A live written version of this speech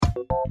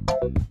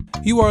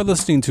You are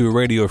listening to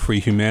Radio Free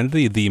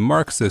Humanity, the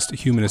Marxist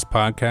Humanist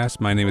podcast.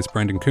 My name is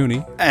Brendan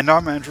Cooney. And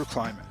I'm Andrew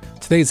Kleiman.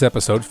 Today's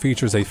episode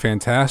features a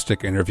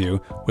fantastic interview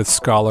with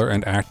scholar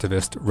and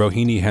activist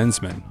Rohini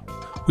Hensman.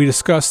 We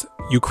discuss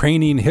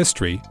Ukrainian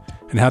history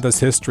and how this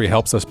history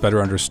helps us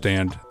better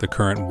understand the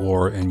current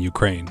war in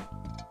Ukraine.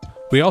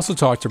 We also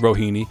talk to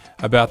Rohini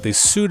about the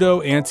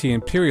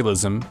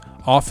pseudo-anti-imperialism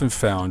often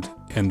found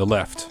in the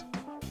left.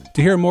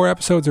 To hear more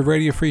episodes of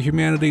Radio Free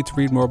Humanity, to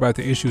read more about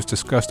the issues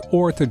discussed,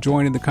 or to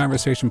join in the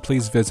conversation,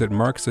 please visit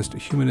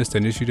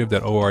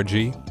MarxistHumanistInitiative.org.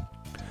 You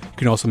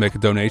can also make a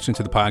donation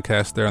to the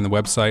podcast there on the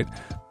website.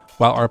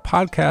 While our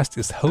podcast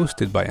is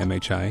hosted by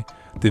MHI,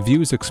 the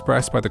views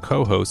expressed by the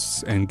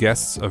co-hosts and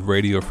guests of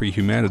Radio Free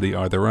Humanity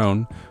are their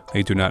own.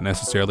 They do not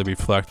necessarily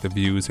reflect the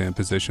views and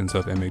positions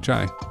of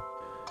MHI.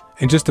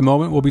 In just a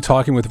moment, we'll be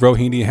talking with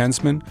Rohini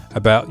Hensman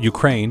about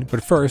Ukraine,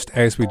 but first,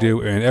 as we do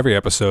in every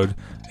episode,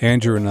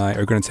 Andrew and I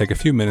are going to take a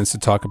few minutes to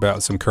talk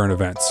about some current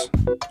events.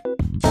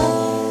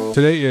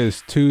 Today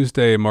is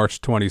Tuesday,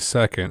 March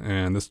 22nd,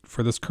 and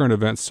for this current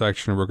events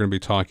section, we're going to be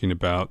talking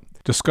about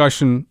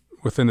discussion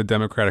within the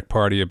Democratic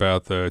Party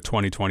about the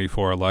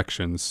 2024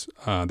 elections.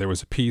 There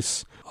was a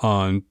piece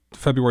on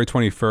February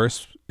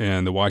 21st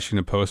in the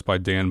Washington Post by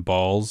Dan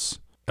Balls,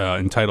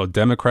 entitled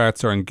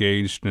 "Democrats are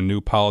Engaged in a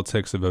New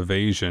Politics of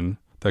Evasion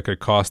That Could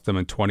Cost Them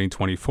in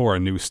 2024," a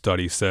new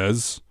study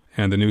says.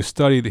 And the new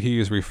study that he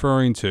is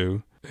referring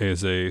to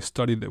is a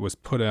study that was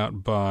put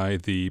out by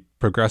the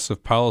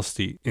Progressive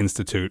Policy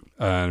Institute,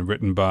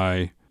 written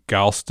by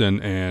Galston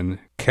and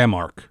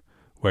Kemark,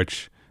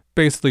 which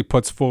basically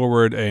puts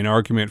forward an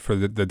argument for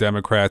the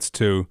Democrats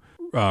to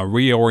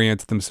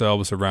reorient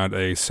themselves around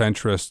a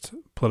centrist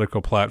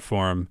political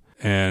platform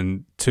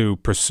and to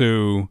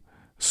pursue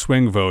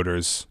swing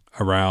voters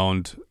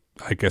around,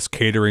 I guess,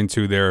 catering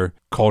to their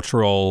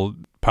cultural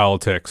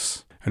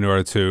politics in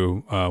order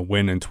to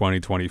win in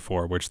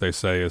 2024, which they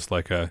say is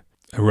like a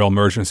real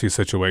emergency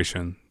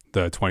situation,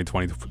 the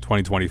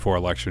 2024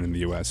 election in the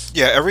U.S.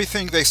 Yeah,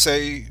 everything they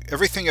say,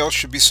 everything else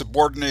should be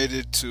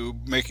subordinated to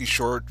making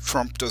sure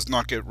Trump does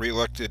not get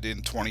reelected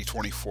in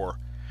 2024.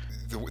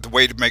 The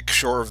way to make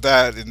sure of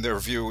that, in their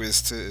view,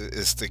 is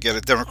to get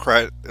a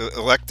Democrat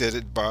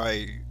elected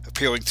by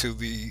appealing to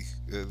the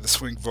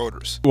swing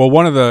voters. Well,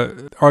 one of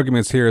the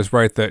arguments here is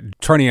right that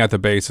turning out the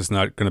base is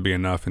not going to be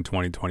enough in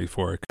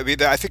 2024. I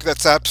mean, I think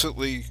that's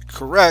absolutely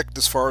correct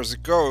as far as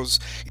it goes.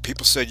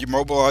 People said you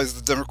mobilize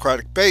the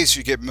Democratic base,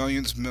 you get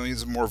millions and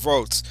millions of more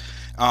votes.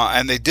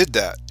 And they did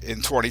that in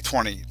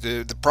 2020.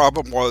 The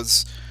problem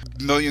was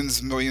millions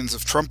and millions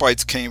of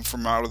Trumpites came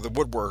from out of the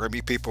woodwork. I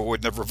mean, people who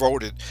had never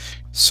voted.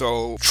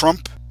 So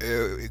Trump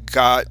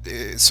got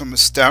some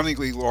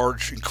astoundingly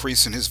large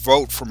increase in his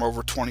vote from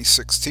over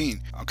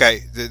 2016.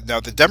 Okay, now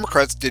the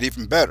Democrats did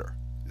even better.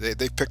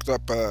 They picked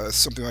up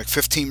something like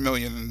 15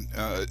 million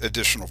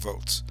additional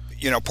votes.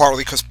 You know,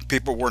 partly because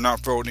people were not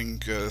voting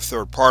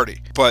third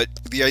party. But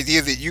the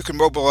idea that you can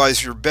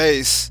mobilize your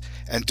base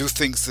and do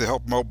things to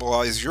help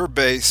mobilize your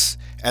base,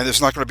 and there's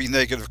not going to be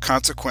negative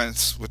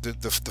consequence with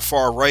the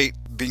far right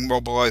being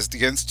mobilized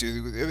against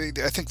you.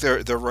 I think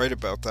they're right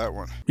about that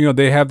one. You know,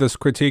 they have this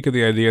critique of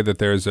the idea that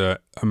there's a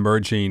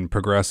emerging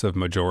progressive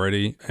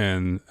majority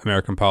in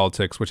American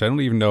politics, which I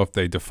don't even know if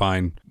they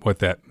define what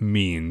that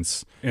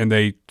means. And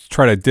they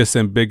try to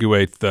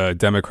disambiguate the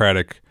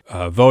Democratic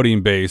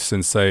voting base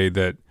and say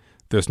that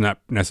there's not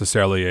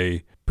necessarily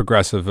a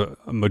progressive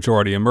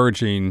majority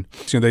emerging.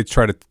 You know, they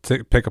try to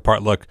pick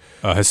apart, look,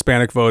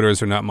 Hispanic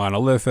voters are not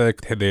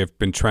monolithic. They have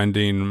been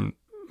trending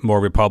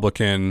more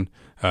Republican.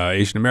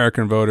 Asian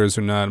American voters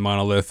are not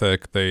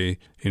monolithic. They,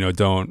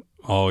 don't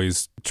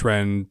always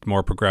trend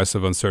more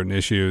progressive on certain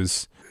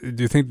issues.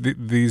 Do you think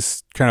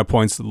these kind of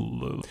points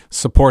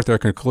support their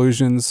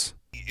conclusions?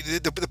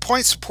 The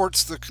point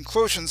supports the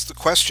conclusions. The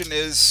question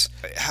is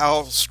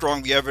how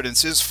strong the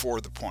evidence is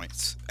for the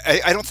points.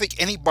 I don't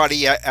think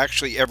anybody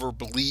actually ever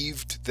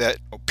believed that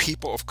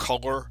people of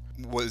color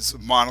was a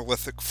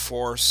monolithic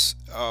force.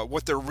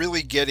 What they're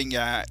really getting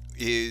at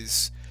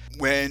is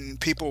when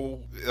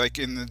people like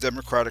in the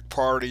Democratic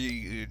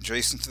Party,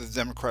 adjacent to the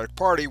Democratic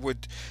Party,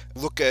 would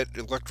look at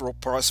electoral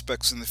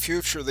prospects in the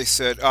future, they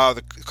said,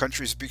 the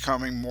country's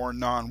becoming more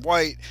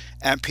non-white,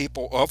 and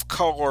people of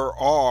color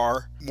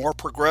are more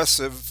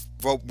progressive,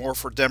 vote more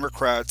for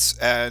Democrats,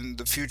 and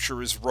the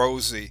future is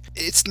rosy.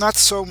 It's not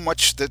so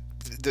much that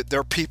there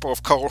are people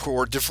of color who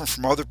are different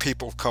from other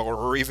people of color,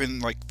 or even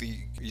like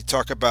you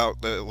talk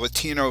about the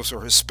Latinos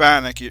or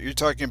Hispanic, you're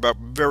talking about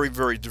very,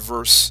 very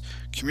diverse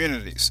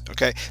communities.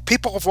 Okay,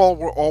 people have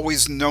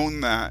always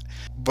known that,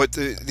 but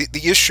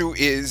the issue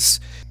is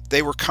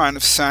they were kind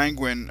of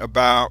sanguine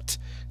about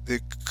the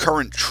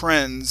current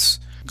trends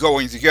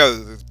going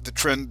together. The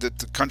trend that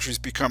the country's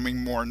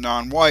becoming more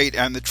non-white,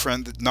 and the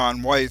trend that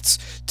non-whites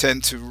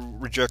tend to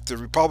reject the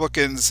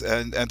Republicans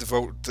and to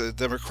vote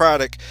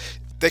Democratic.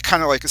 They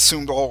kind of like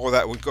assumed all of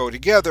that would go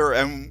together,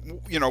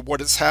 and what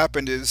has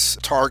happened is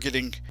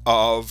targeting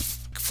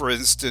of for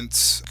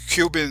instance,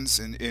 Cubans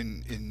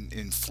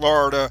in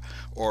Florida,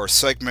 or a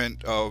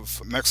segment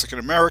of Mexican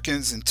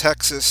Americans in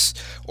Texas,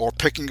 or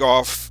picking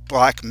off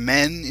black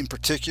men in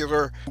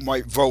particular who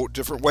might vote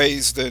different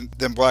ways than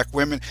black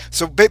women.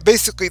 So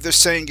basically they're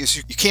saying is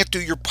you can't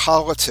do your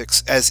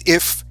politics as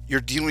if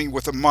you're dealing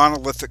with a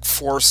monolithic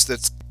force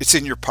it's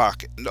in your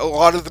pocket. A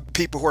lot of the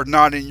people who are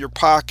not in your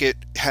pocket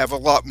have a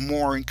lot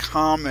more in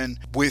common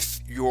with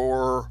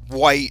your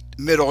white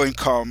middle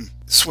income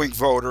swing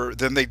voter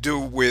than they do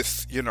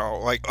with,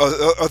 like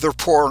other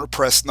poor and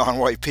oppressed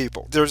non-white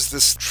people. There's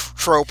this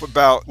trope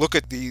about, look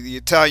at the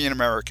Italian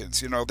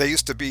Americans, they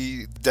used to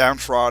be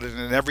downtrodden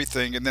and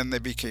everything, and then they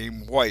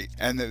became white.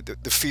 And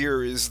the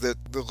fear is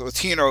that the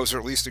Latinos, or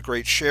at least a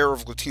great share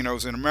of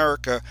Latinos in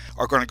America,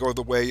 are going to go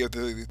the way of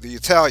the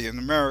Italian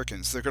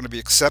Americans. They're going to be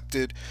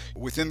accepted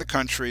within the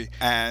country,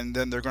 and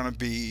then they're going to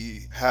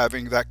be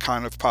having that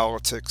kind of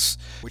politics,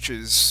 which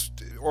is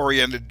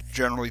oriented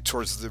generally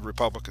towards the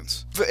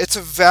Republicans. It's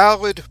a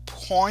valid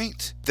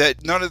point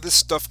that none of this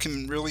stuff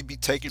can really be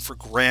taken for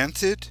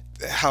granted,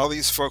 how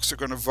these folks are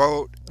going to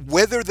vote.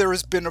 Whether there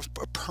has been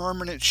a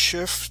permanent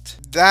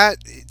shift, that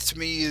to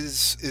me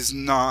is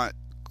not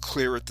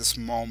clear at this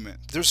moment.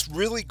 There's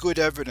really good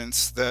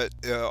evidence that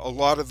a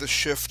lot of the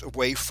shift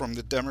away from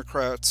the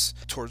Democrats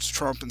towards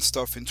Trump and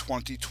stuff in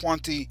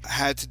 2020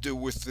 had to do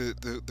with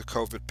the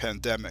COVID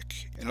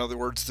pandemic. In other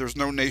words, there's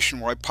no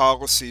nationwide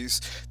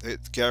policies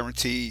that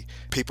guarantee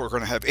people are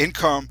going to have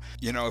income,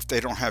 if they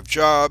don't have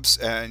jobs.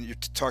 And you're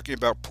talking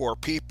about poor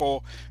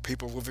people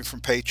living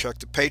from paycheck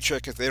to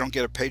paycheck. If they don't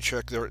get a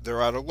paycheck,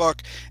 they're out of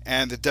luck.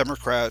 And the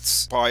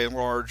Democrats, by and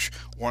large,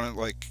 want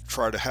to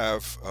try to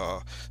have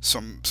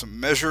some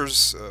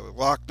measures,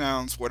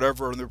 lockdowns,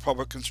 whatever, and the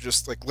Republicans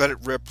just let it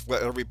rip,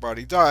 let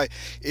everybody die.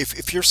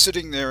 If you're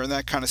sitting there in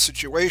that kind of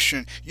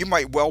situation, you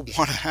might well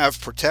want to have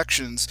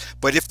protections,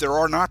 but if there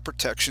are not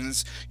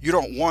protections, you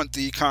don't want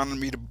the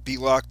economy to be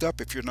locked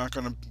up if you're not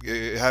going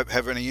to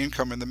have any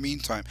income in the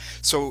meantime.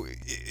 So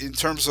in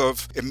terms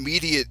of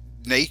immediate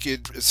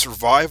naked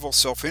survival,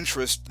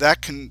 self-interest,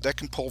 that can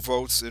pull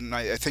votes, and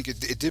I think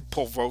it did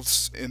pull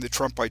votes in the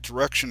Trumpite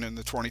direction in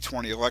the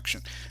 2020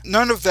 election.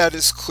 None of that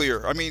is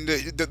clear. I mean,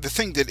 the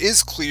thing that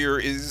is clear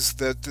is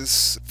that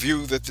this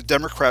view that the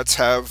Democrats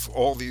have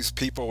all these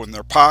people in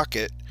their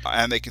pocket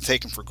and they can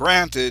take them for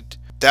granted,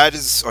 that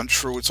is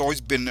untrue. It's always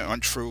been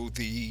untrue.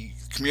 The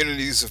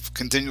communities have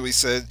continually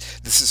said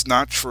this is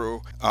not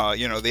true.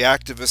 The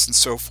activists and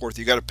so forth,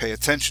 you got to pay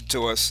attention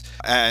to us,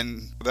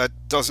 and that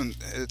doesn't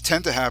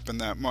tend to happen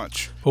that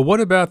much. Well,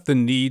 what about the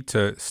need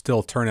to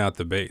still turn out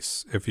the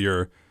base if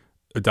you're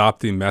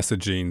adopting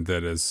messaging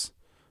that is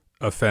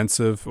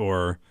offensive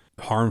or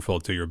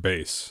harmful to your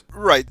base?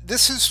 Right.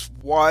 This is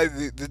why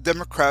the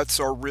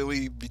Democrats are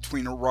really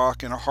between a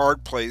rock and a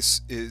hard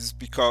place, is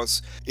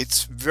because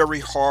it's very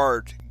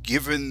hard,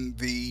 given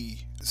the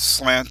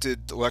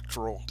slanted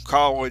electoral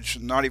college,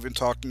 not even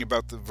talking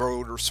about the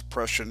voter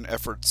suppression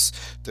efforts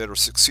that are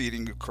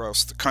succeeding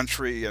across the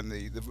country and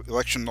the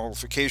election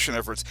nullification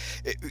efforts.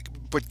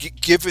 But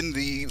given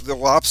the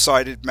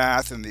lopsided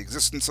math and the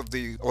existence of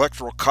the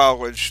electoral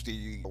college,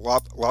 the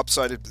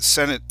lopsided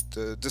Senate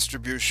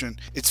distribution,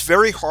 it's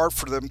very hard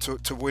for them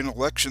to win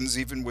elections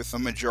even with a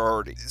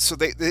majority. So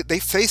they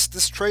face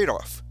this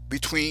trade-off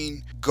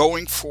between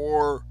going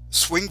for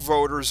swing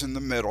voters in the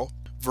middle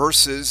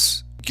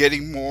versus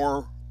getting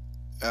more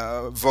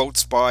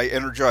votes by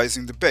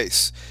energizing the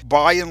base.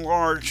 By and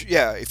large,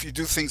 if you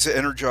do things that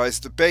energize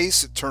the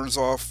base, it turns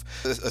off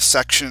a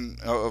section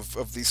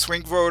of these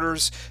swing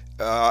voters,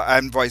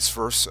 and vice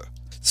versa.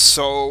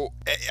 So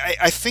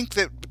I think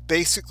that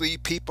basically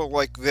people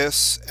like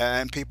this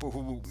and people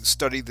who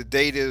study the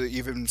data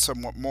even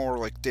somewhat more,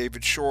 like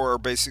David Shore, are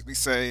basically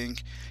saying,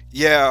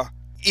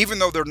 even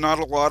though there are not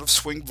a lot of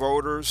swing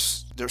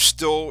voters, they're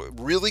still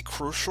really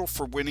crucial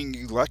for winning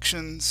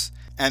elections,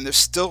 and there's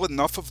still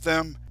enough of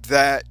them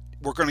that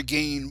we're going to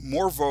gain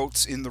more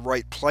votes in the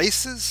right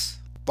places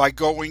by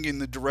going in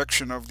the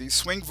direction of these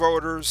swing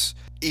voters,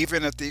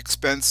 even at the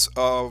expense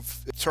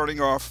of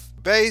turning off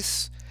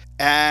base.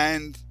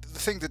 And the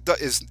thing that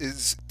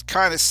is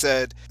kind of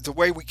said, the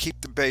way we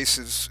keep the base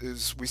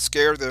is we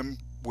scare them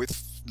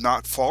with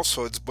not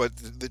falsehoods, but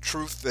the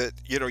truth that,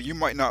 you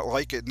might not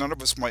like it. None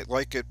of us might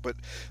like it, but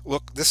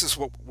look, this is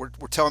what we're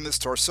telling this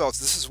to ourselves.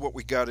 This is what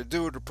we got to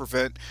do to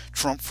prevent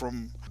Trump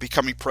from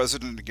becoming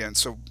president again.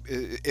 So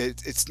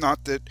it's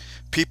not that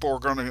people are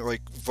going to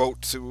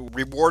vote to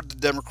reward the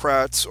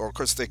Democrats or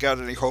because they got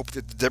any hope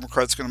that the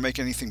Democrats going to make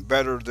anything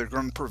better. They're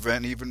going to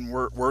prevent even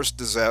worse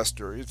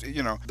disaster.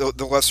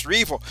 The lesser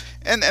evil,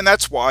 and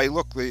that's why,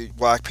 look, the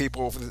black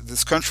people of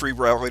this country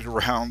rallied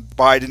around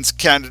Biden's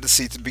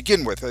candidacy to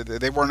begin with.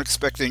 They weren't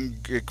expecting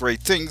great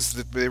things.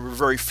 They were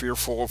very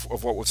fearful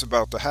of what was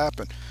about to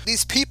happen.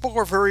 These people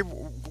are very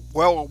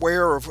well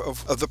aware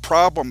of the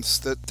problems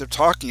that they're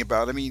talking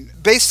about. I mean,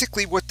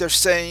 basically what they're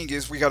saying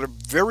is we got a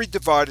very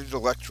divided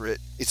electorate.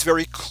 It's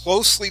very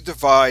closely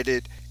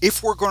divided.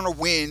 If we're going to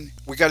win,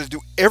 we got to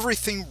do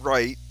everything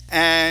right.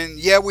 And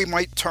yeah, we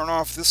might turn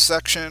off this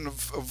section of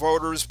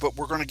voters, but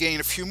we're going to gain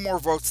a few more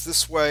votes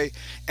this way.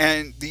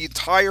 And the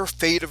entire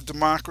fate of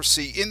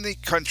democracy in the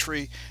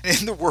country,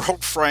 in the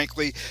world,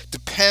 frankly,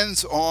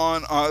 depends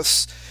on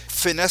us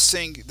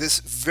finessing this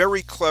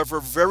very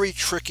clever, very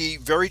tricky,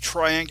 very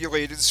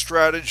triangulated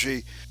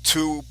strategy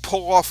to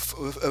pull off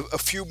a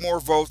few more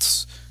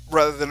votes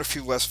rather than a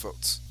few less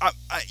votes.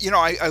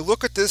 I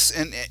look at this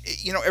and,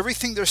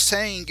 everything they're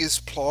saying is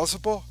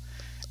plausible.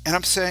 And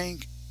I'm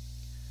saying,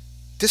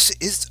 this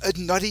is a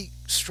nutty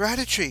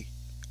strategy.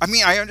 I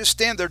mean, I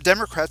understand they're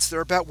Democrats,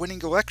 they're about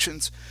winning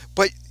elections,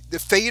 but the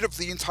fate of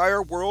the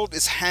entire world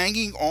is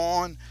hanging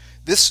on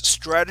this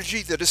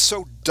strategy that is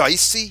so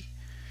dicey.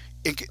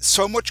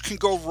 So much can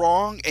go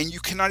wrong, and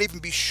you cannot even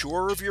be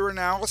sure of your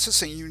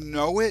analysis, and you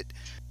know it.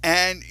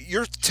 And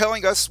you're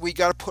telling us we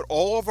got to put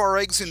all of our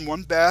eggs in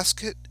one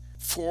basket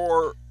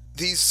for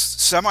these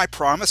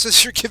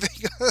semi-promises you're giving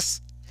us?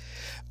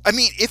 I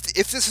mean, if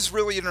this is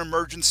really an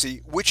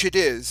emergency, which it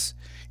is,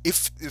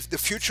 if the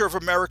future of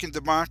American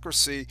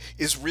democracy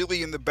is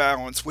really in the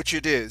balance, which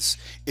it is,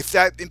 if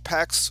that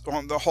impacts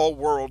on the whole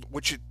world,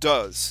 which it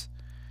does,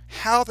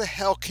 how the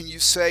hell can you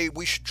say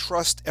we should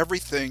trust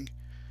everything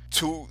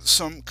to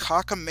some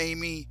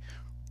cockamamie,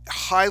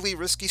 highly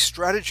risky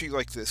strategy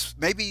like this?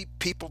 Maybe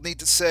people need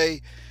to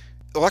say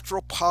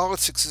electoral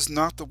politics is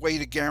not the way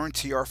to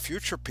guarantee our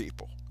future,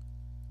 people.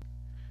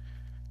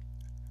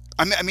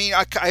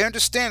 I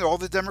understand all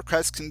the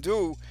Democrats can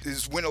do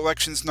is win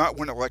elections, not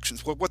win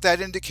elections. Well, what that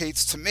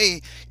indicates to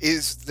me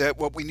is that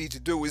what we need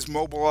to do is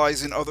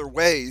mobilize in other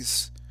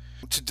ways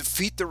to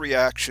defeat the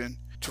reaction,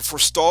 to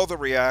forestall the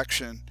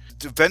reaction,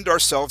 to defend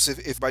ourselves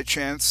if by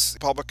chance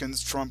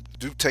Republicans, Trump,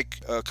 do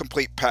take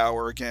complete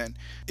power again.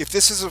 If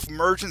this is an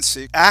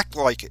emergency, act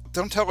like it.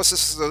 Don't tell us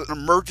this is an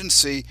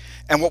emergency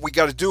and what we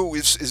got to do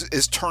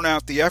is turn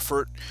out the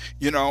effort,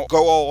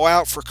 go all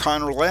out for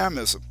Conor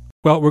Lambism.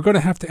 Well, we're going to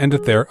have to end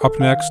it there. Up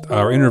next,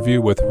 our interview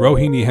with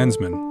Rohini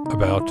Hensman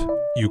about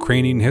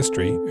Ukrainian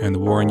history and the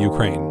war in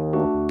Ukraine.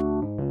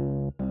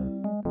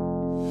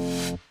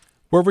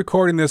 We're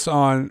recording this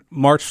on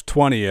March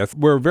 20th.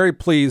 We're very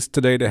pleased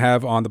today to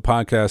have on the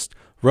podcast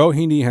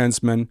Rohini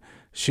Hensman.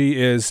 She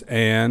is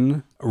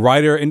an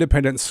writer,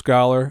 independent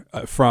scholar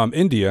from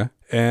India,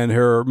 and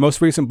her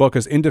most recent book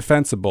is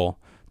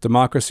Indefensible: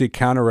 Democracy,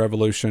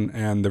 Counter-Revolution,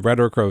 and the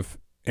Rhetoric of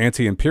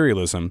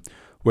Anti-Imperialism,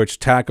 which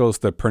tackles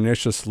the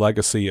pernicious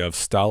legacy of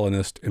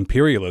Stalinist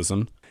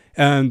imperialism.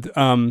 And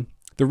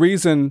the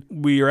reason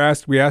we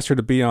asked her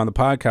to be on the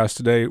podcast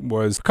today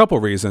was a couple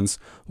reasons.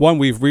 One,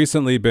 we've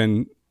recently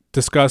been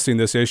discussing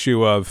this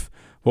issue of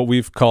what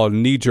we've called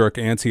knee-jerk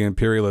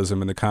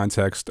anti-imperialism in the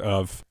context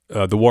of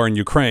the war in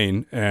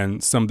Ukraine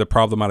and some of the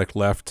problematic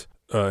left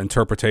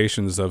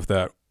interpretations of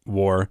that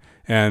war.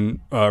 And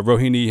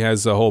Rohini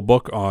has a whole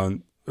book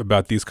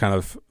about these kind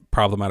of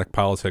problematic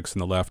politics in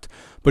the left.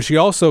 But she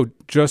also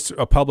just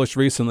published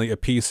recently a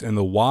piece in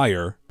The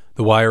Wire.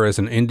 The Wire is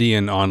an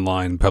Indian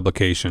online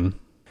publication.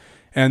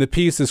 And the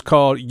piece is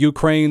called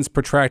Ukraine's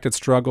Protracted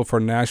Struggle for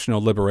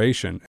National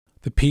Liberation.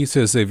 The piece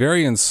is a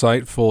very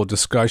insightful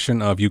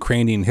discussion of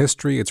Ukrainian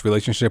history, its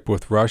relationship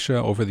with Russia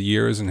over the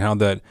years, and how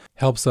that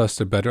helps us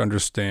to better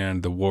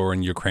understand the war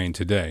in Ukraine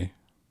today.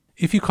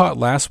 If you caught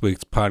last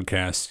week's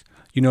podcast,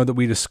 you know that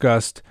we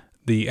discussed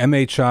the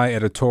MHI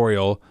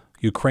editorial,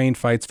 Ukraine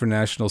Fights for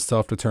National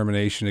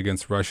Self-Determination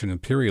Against Russian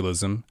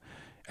Imperialism.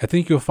 I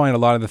think you'll find a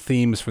lot of the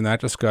themes from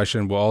that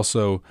discussion will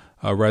also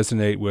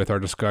resonate with our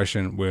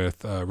discussion with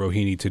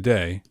Rohini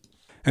today.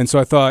 And so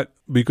I thought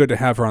it'd be good to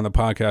have her on the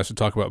podcast to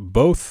talk about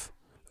both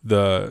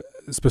the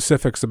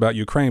specifics about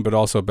Ukraine, but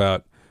also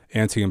about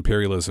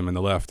anti-imperialism in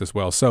the left as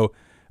well. So,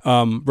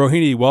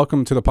 Rohini,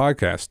 welcome to the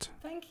podcast.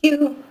 Thank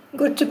you.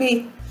 Good to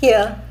be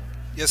here.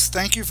 Yes,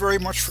 thank you very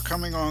much for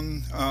coming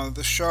on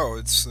the show.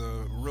 It's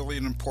really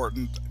an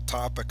important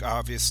topic,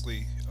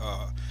 obviously,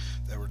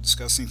 that we're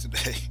discussing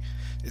today.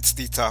 It's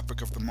the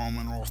topic of the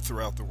moment all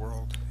throughout the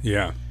world.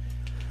 Yeah.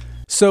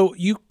 So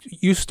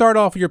you start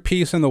off your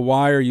piece in The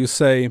Wire, you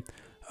say,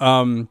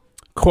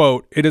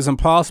 quote, "It is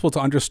impossible to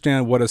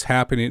understand what is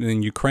happening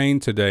in Ukraine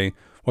today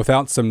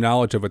without some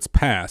knowledge of its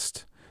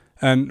past."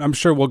 And I'm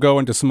sure we'll go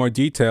into some more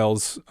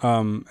details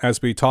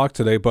as we talk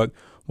today, but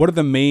what are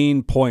the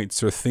main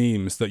points or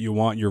themes that you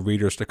want your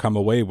readers to come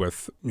away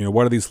with?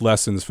 What are these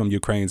lessons from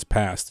Ukraine's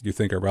past that you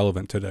think are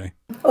relevant today?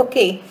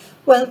 Okay.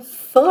 Well,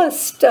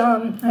 first,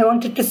 I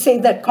wanted to say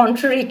that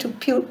contrary to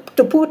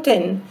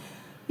Putin,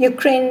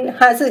 Ukraine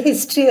has a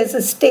history as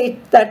a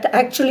state that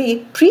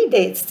actually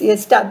predates the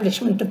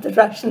establishment of the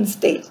Russian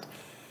state,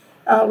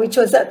 which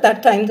was at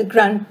that time the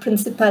Grand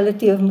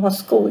Principality of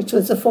Moscow, which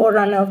was a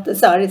forerunner of the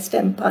Tsarist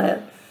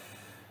Empire.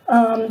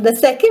 The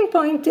second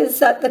point is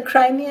that the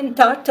Crimean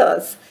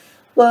Tatars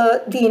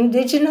were the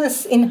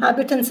indigenous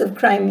inhabitants of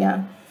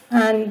Crimea,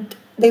 and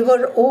they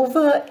were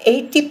over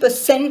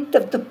 80%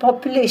 of the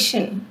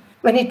population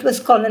when it was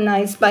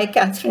colonized by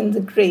Catherine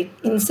the Great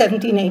in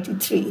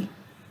 1783.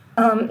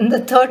 And the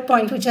third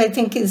point, which I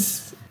think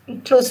is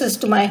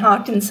closest to my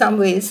heart in some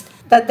ways,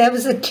 that there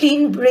was a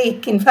clean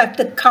break, in fact,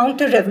 a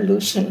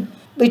counter-revolution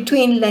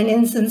between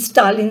Lenin's and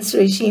Stalin's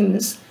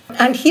regimes.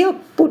 And here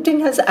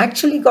Putin has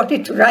actually got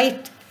it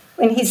right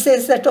when he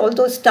says that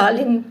although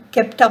Stalin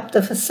kept up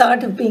the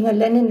facade of being a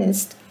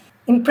Leninist,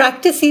 in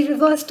practice he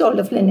reversed all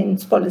of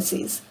Lenin's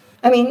policies.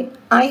 I mean,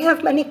 I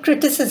have many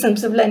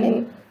criticisms of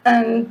Lenin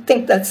and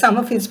think that some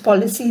of his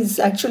policies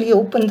actually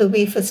opened the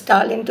way for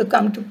Stalin to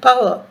come to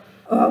power,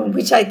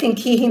 which I think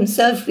he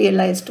himself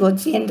realized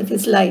towards the end of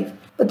his life.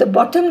 But the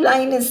bottom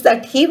line is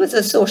that he was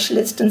a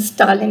socialist and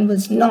Stalin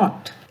was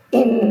not.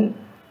 In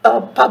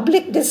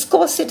public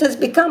discourse, it has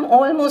become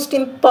almost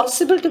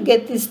impossible to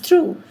get this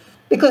through,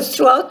 because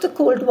throughout the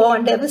Cold War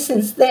and ever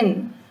since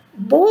then,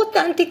 both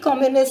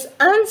anti-communists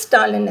and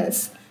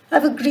Stalinists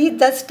have agreed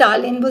that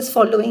Stalin was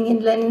following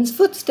in Lenin's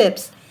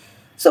footsteps.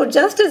 So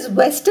just as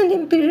Western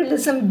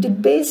imperialism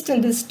debased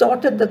and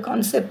distorted the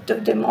concept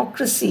of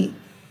democracy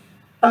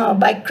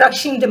by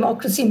crushing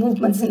democracy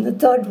movements in the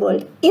Third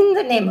World in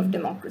the name of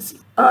democracy,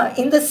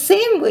 in the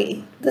same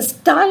way, the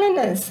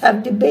Stalinists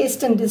have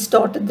debased and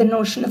distorted the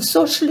notion of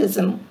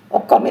socialism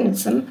or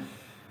communism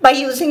by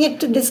using it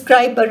to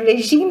describe a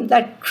regime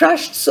that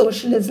crushed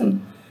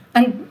socialism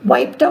and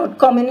wiped out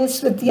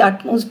communists with the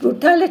utmost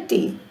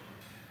brutality.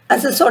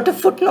 As a sort of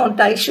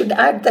footnote, I should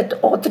add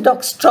that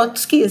Orthodox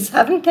Trotskyists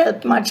haven't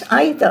helped much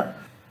either,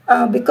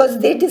 because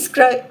they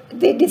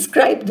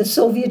describe the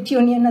Soviet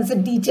Union as a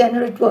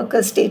degenerate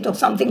worker state or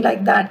something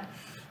like that,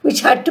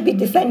 which had to be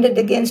defended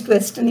against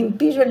Western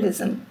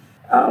imperialism,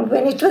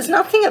 when it was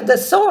nothing of the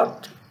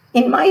sort.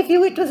 In my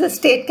view, it was a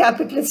state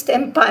capitalist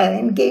empire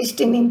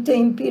engaged in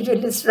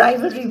inter-imperialist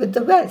rivalry with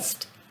the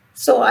West.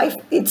 So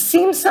it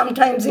seems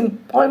sometimes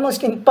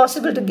almost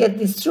impossible to get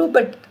this through,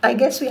 but I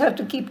guess we have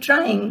to keep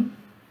trying.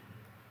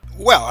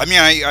 Well, I mean,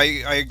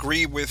 I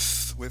agree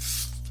with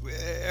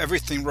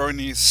everything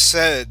Rohini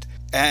said,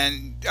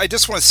 and I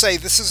just want to say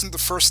this isn't the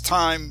first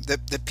time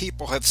that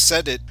people have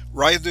said it.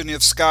 Raya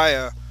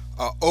Dunayevskaya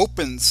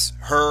opens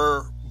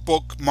her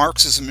book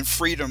Marxism and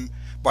Freedom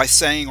by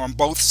saying on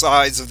both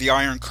sides of the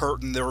Iron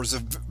Curtain there was a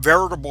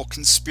veritable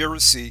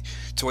conspiracy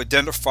to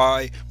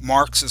identify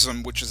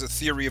Marxism, which is a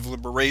theory of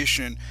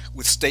liberation,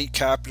 with state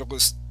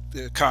capitalist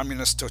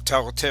communist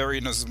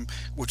totalitarianism,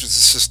 which is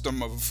a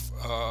system of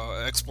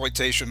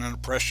exploitation and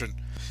oppression.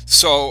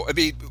 So, I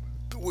mean,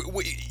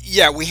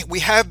 we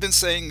have been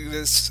saying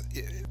this,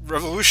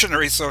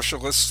 revolutionary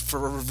socialists,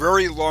 for a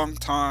very long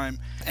time,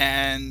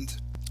 and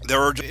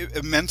there are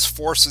immense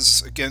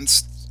forces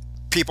against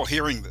people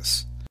hearing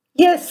this.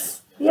 Yes.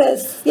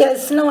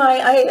 No,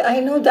 I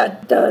know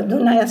that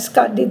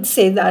Dunayevskaya did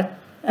say that,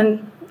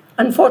 and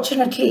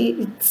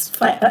unfortunately, it's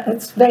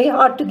very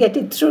hard to get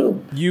it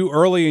through. You,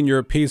 early in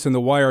your piece in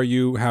The Wire,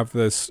 you have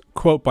this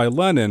quote by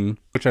Lenin,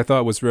 which I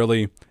thought was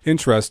really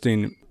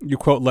interesting. You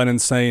quote Lenin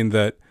saying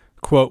that,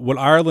 quote, "What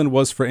Ireland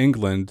was for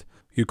England,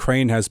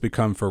 Ukraine has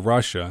become for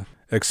Russia,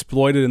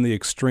 exploited in the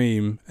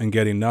extreme and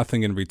getting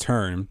nothing in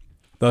return.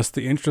 Thus,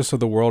 the interests of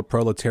the world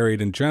proletariat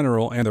in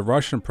general and the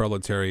Russian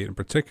proletariat in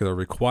particular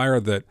require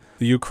that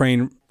the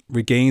Ukraine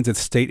regains its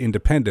state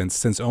independence,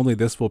 since only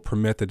this will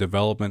permit the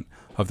development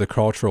of the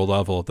cultural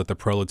level that the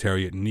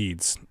proletariat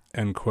needs,"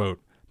 end quote.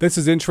 This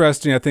is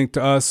interesting, I think,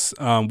 to us.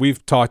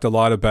 We've talked a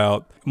lot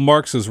about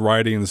Marx's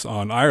writings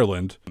on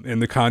Ireland in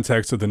the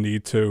context of the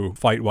need to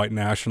fight white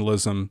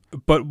nationalism.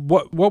 But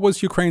what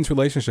was Ukraine's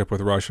relationship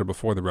with Russia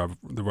before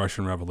the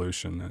Russian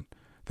Revolution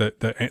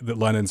that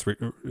Lenin's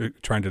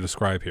trying to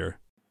describe here?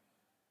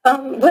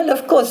 Well,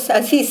 of course,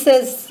 as he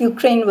says,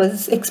 Ukraine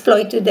was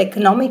exploited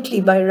economically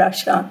by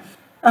Russia,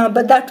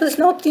 but that was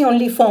not the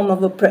only form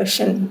of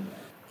oppression.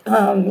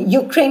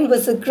 Ukraine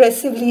was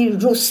aggressively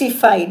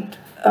Russified,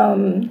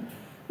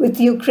 with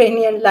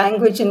Ukrainian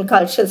language and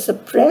culture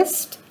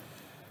suppressed,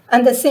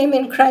 and the same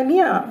in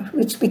Crimea,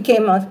 which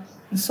became a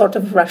sort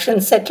of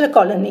Russian settler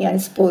colony, I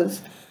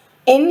suppose.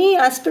 Any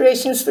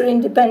aspirations for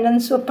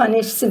independence were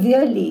punished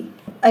severely.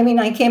 I mean,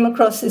 I came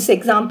across this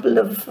example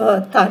of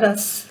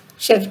Taras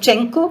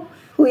Shevchenko,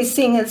 who is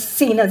seen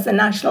as the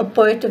national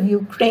poet of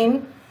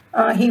Ukraine.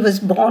 He was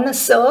born a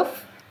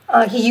serf.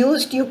 He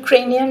used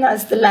Ukrainian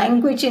as the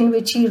language in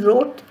which he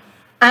wrote,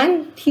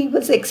 and he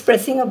was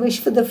expressing a wish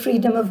for the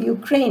freedom of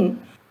Ukraine.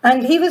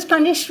 And he was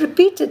punished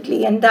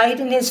repeatedly and died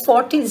in his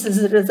 40s as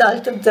a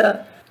result of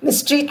the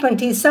mistreatment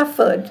he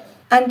suffered.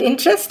 And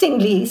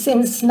interestingly,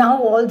 since now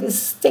all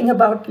this thing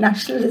about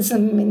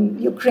nationalism in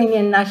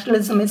Ukrainian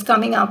nationalism is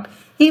coming up,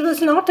 he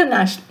was not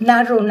a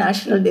narrow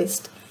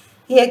nationalist.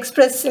 He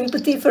expressed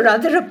sympathy for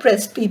other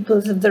oppressed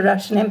peoples of the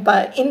Russian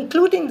Empire,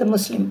 including the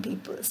Muslim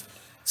peoples.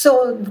 So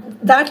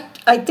that,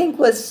 I think,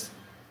 was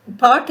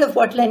part of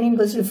what Lenin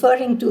was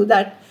referring to,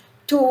 that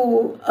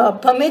to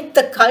permit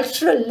the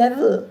cultural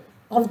level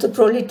of the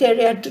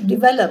proletariat to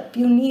develop,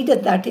 you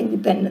needed that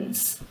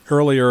independence.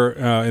 Earlier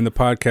in the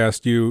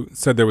podcast, you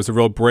said there was a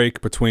real break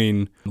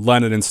between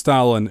Lenin and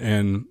Stalin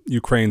and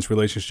Ukraine's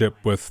relationship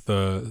with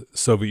the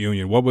Soviet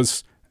Union. What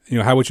was,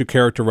 how would you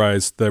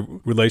characterize the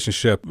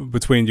relationship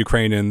between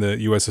Ukraine and the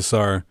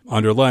USSR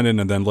under Lenin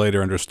and then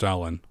later under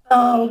Stalin?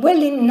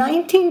 Well, in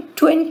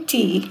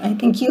 1920, I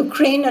think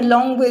Ukraine,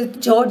 along with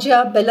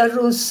Georgia,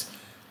 Belarus,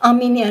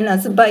 Armenia and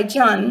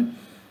Azerbaijan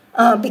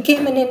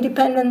became an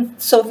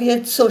independent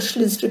Soviet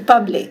Socialist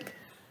Republic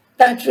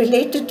that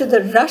related to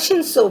the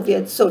Russian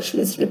Soviet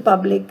Socialist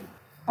Republic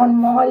on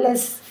more or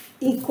less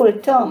equal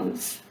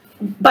terms.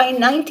 By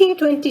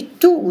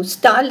 1922,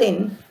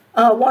 Stalin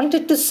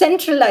wanted to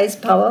centralize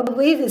power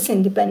away this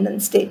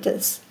independent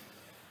status.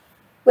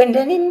 When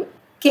Lenin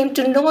came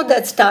to know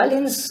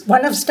that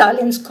one of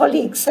Stalin's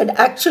colleagues had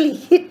actually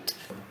hit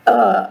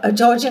a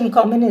Georgian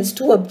communist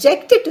who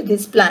objected to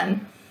this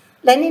plan,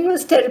 Lenin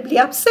was terribly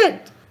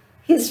upset.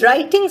 His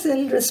writings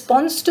in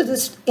response to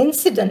this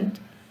incident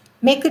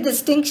make a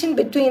distinction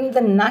between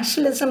the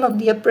nationalism of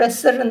the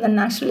oppressor and the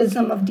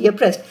nationalism of the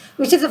oppressed,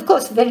 which is, of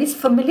course, very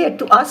familiar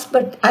to us,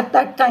 but at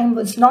that time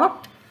was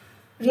not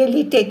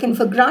really taken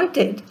for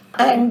granted.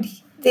 And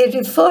they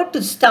refer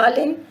to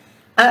Stalin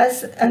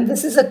as, and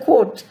this is a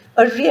quote,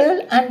 a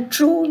real and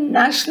true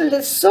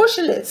nationalist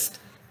socialist,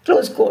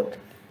 close quote,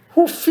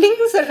 who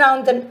flings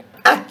around the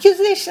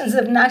accusations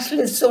of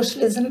nationalist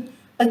socialism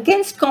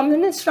against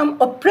communists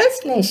from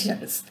oppressed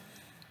nations.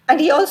 And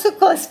he also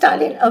calls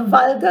Stalin a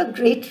vulgar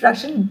great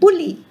Russian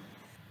bully.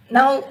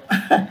 Now,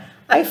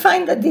 I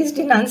find that these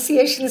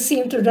denunciations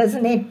seem to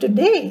resonate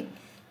today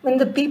when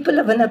the people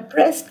of an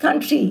oppressed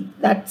country,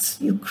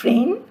 that's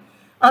Ukraine,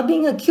 are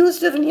being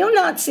accused of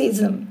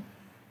neo-Nazism,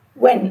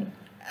 when,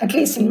 at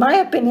least in my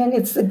opinion,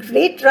 it's the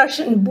great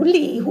Russian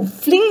bully who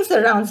flings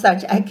around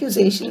such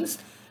accusations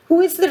who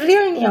is the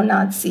real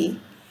neo-Nazi.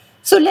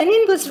 So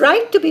Lenin was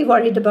right to be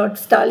worried about what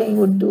Stalin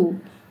would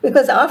do,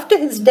 because after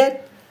his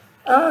death,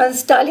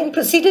 Stalin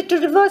proceeded to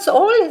reverse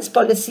all his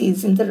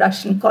policies in the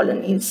Russian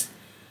colonies.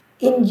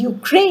 In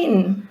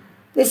Ukraine,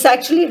 this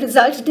actually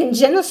resulted in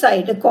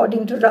genocide,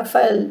 according to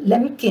Raphael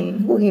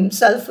Lemkin, who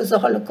himself was a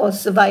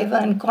Holocaust survivor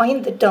and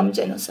coined the term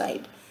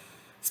genocide.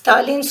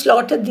 Stalin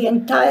slaughtered the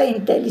entire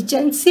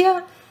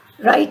intelligentsia,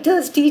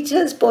 writers,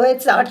 teachers,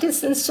 poets,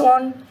 artists, and so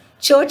on,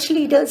 church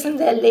leaders and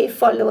their lay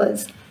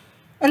followers,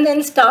 and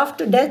then starved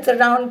to death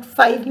around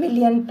 5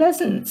 million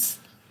peasants.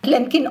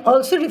 Lemkin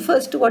also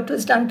refers to what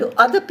was done to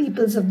other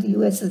peoples of the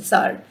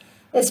USSR,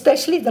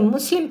 especially the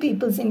Muslim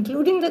peoples,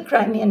 including the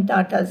Crimean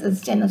Tatars,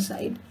 as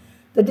genocide.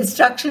 The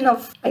destruction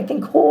of, I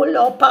think, whole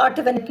or part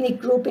of an ethnic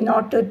group in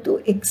order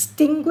to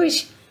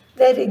extinguish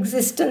their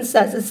existence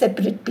as a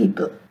separate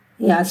people.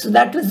 Yeah, so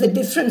that was the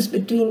difference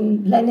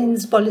between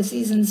Lenin's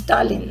policies and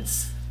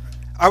Stalin's.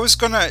 I was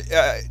going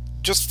to,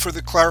 just for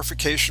the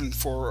clarification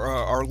for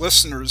our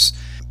listeners,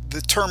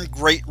 the term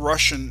Great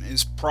Russian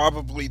is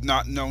probably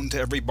not known to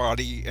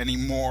everybody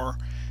anymore.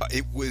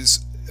 It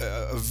was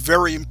a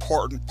very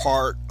important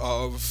part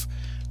of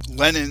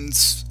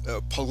Lenin's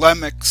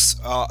polemics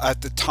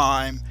at the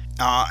time.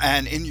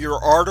 And in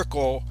your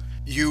article,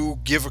 you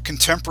give a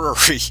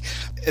contemporary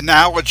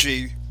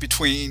analogy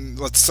between,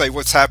 let's say,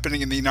 what's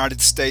happening in the United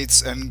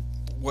States and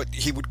what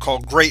he would call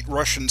Great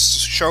Russian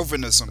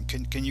chauvinism.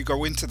 Can you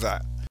go into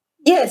that?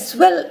 Yes,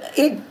 well,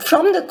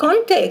 from the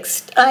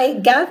context, I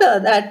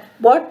gather that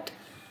what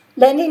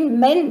Lenin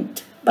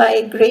meant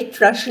by Great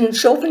Russian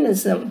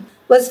chauvinism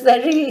was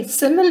very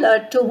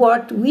similar to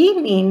what we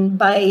mean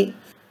by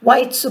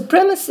white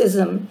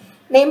supremacism,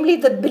 namely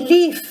the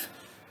belief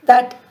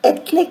that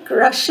ethnic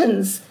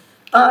Russians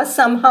are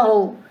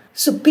somehow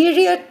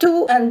superior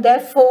to and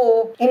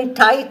therefore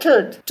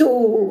entitled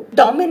to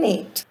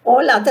dominate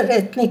all other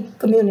ethnic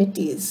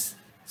communities.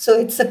 So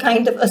it's a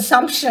kind of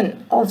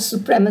assumption of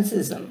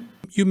supremacism.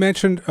 You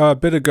mentioned a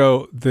bit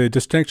ago the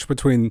distinction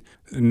between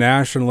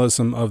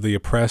nationalism of the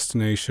oppressed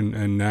nation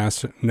and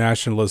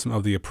nationalism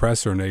of the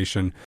oppressor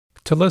nation.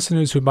 To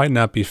listeners who might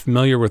not be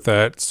familiar with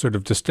that sort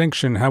of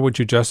distinction, how would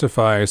you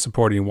justify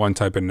supporting one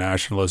type of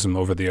nationalism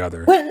over the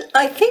other? Well,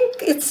 I think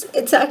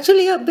it's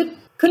actually a bit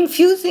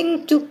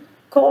confusing to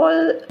call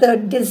the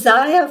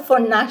desire for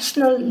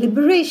national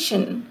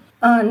liberation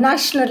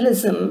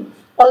nationalism,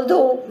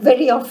 although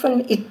very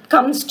often it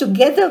comes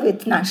together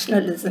with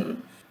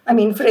nationalism. I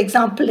mean, for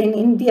example, in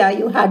India,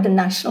 you had a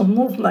national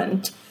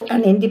movement,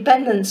 an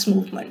independence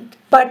movement.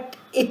 But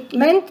it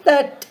meant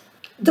that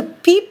the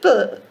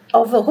people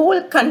of a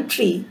whole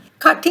country,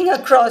 cutting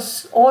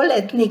across all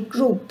ethnic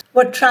groups,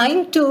 were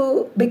trying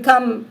to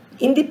become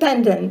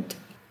independent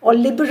or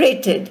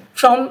liberated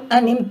from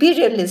an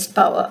imperialist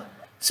power.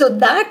 So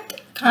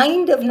that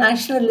kind of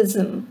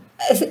nationalism,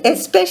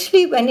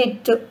 especially when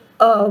it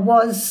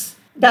was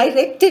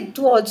directed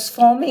towards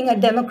forming a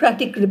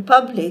democratic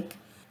republic,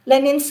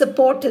 Lenin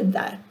supported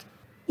that,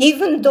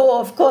 even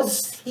though, of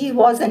course, he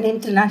was an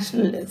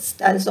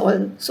internationalist, as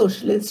all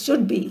socialists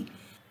should be.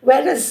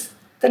 Whereas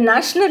the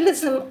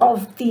nationalism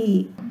of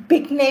the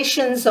big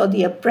nations or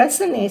the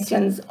oppressor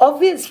nations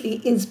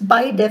obviously is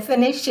by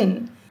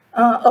definition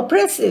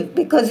oppressive,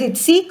 because it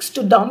seeks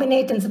to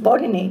dominate and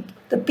subordinate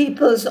the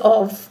peoples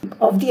of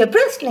the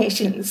oppressed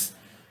nations.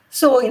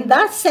 So in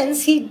that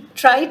sense, he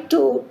tried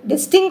to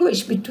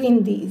distinguish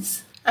between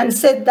these and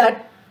said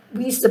that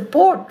we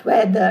support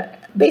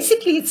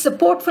basically it's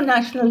support for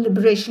national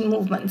liberation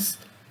movements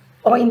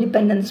or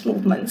independence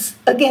movements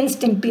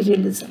against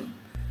imperialism.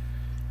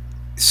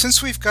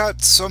 Since we've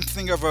got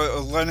something of a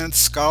Lenin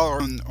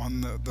scholar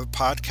on the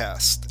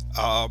podcast,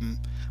 I'm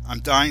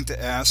dying to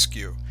ask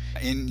you,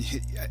 in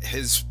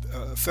his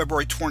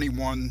February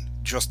 21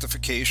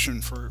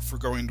 justification for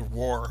going to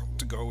war,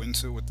 to go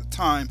into at the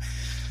time,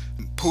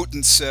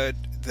 Putin said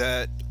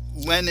that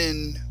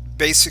Lenin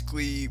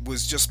basically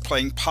was just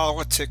playing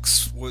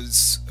politics,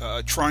 was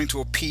trying to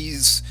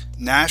appease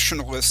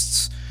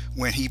nationalists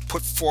when he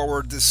put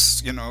forward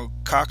this,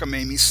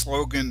 cockamamie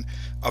slogan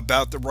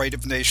about the right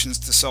of nations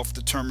to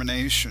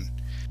self-determination.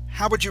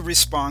 How would you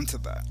respond to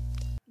that?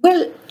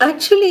 Well,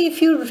 actually,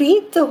 if you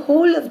read the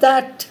whole of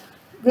that,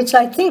 which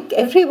I think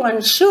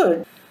everyone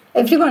should,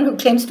 everyone who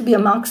claims to be a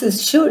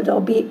Marxist should,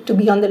 or to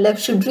be on the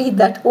left should read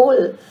that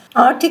whole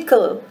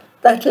article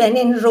that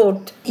Lenin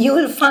wrote, you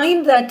will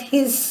find that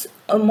his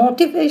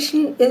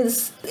motivation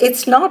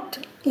it's not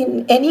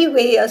in any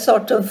way a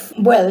sort of,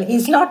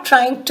 he's not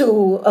trying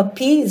to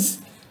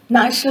appease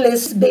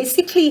nationalists.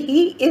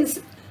 Basically,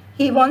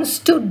 he wants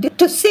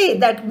to say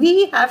that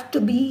we have to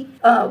be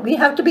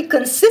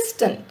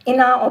consistent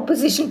in our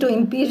opposition to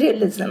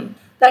imperialism.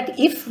 That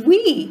if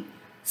we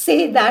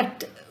say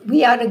that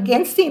we are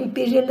against the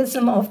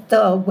imperialism of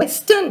the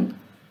Western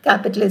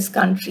capitalist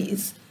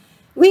countries,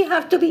 we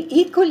have to be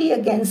equally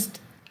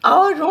against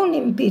our own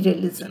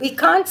imperialism. We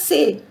can't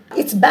say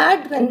it's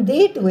bad when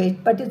they do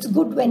it, but it's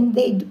good when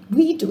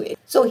we do it.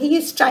 So he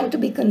is trying to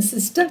be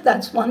consistent.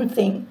 That's one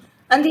thing.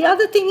 And the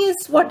other thing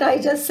is what I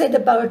just said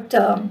about,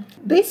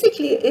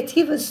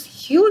 he was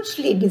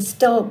hugely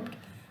disturbed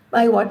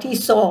by what he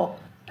saw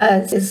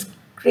as his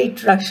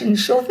great Russian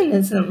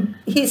chauvinism.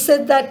 He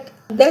said that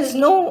there's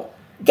no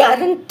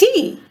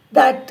guarantee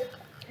that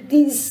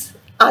these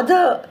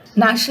other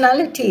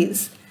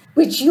nationalities,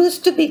 which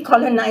used to be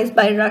colonized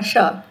by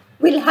Russia,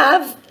 will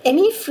have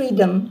any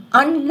freedom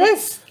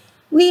unless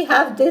we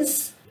have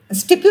this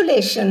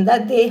stipulation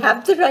that they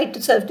have the right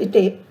to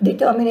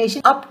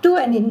self-determination up to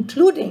and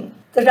including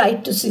the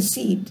right to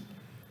secede.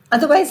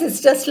 Otherwise,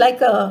 it's just like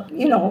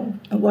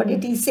what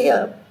did he say,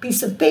 a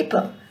piece of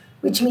paper,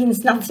 which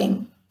means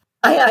nothing.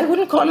 I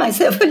wouldn't call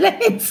myself a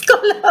Lenin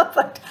scholar,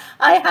 but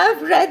I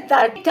have read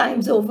that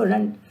times over.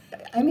 And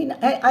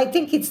I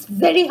think it's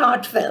very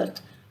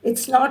heartfelt.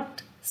 It's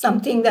not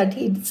something that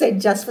he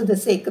said just for the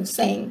sake of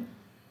saying.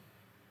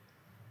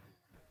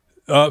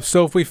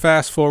 So if we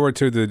fast forward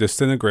to the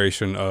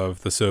disintegration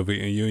of the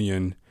Soviet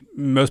Union,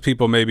 most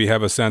people maybe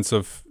have a sense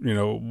of,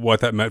 what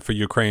that meant for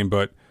Ukraine.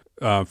 But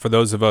for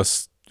those of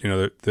us,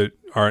 that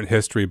aren't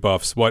history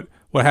buffs, what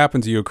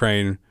happened to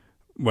Ukraine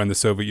when the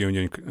Soviet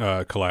Union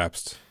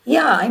collapsed?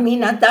 Yeah,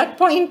 at that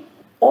point,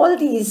 all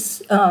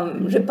these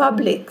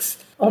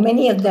republics, or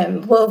many of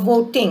them, were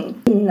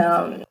voting in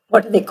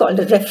what they called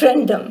a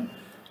referendum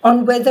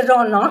on whether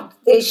or not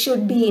they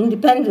should be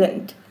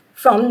independent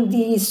from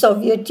the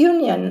Soviet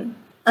Union.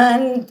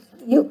 And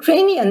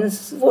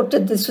Ukrainians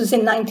voted, this was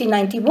in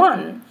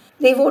 1991,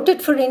 they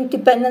voted for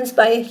independence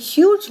by a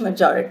huge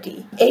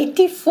majority.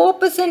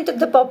 84% of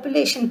the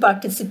population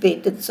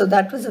participated, so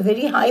that was a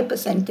very high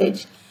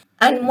percentage.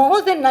 And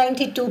more than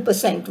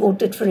 92%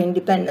 voted for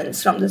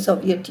independence from the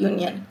Soviet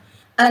Union.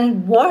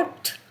 And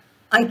what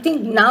I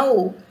think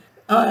now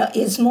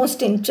is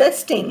most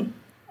interesting,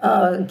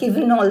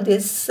 given all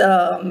this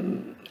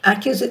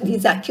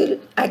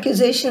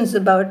accusations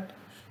about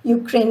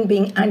Ukraine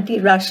being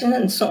anti-Russian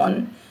and so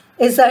on,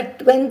 is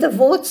that when the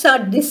votes are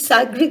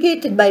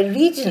disaggregated by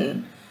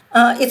region,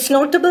 it's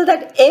notable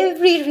that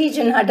every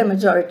region had a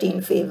majority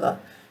in favor.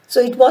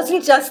 So it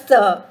wasn't just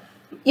the,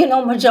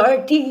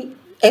 majority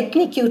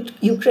ethnic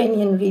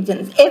Ukrainian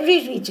regions,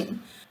 every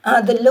region.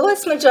 The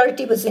lowest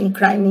majority was in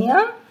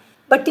Crimea,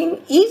 but in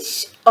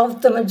each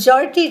of the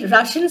majority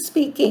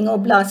Russian-speaking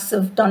oblasts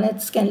of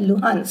Donetsk and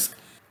Luhansk,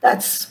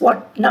 that's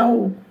what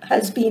now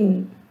has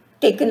been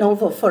taken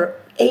over for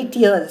 8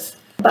 years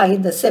by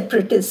the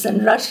separatists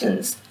and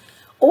Russians,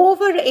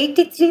 over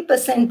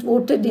 83%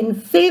 voted in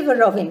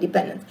favor of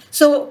independence.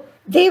 So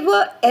they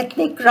were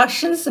ethnic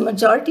Russians, the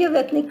majority of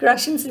ethnic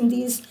Russians in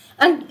these,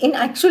 and in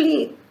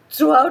actually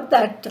throughout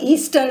that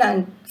eastern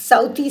and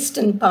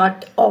southeastern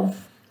part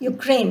of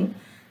Ukraine,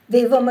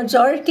 they were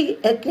majority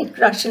ethnic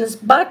Russians,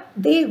 but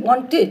they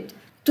wanted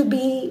to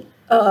be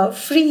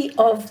free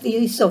of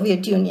the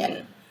Soviet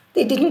Union.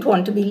 They didn't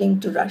want to be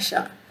linked to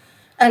Russia.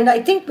 And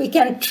I think we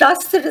can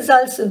trust the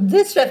results of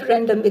this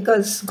referendum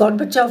because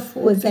Gorbachev,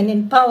 who was then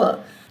in power,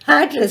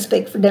 had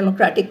respect for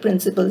democratic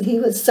principles. He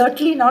was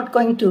certainly not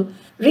going to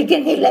rig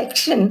an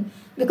election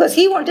because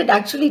he wanted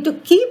actually to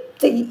keep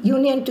the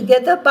union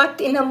together,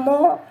 but in a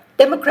more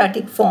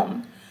democratic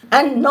form.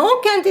 And nor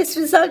can this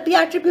result be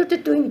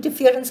attributed to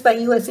interference by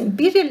US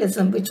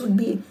imperialism, which would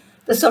be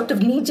the sort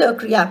of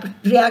knee-jerk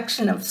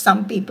reaction of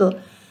some people,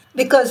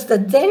 because the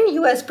then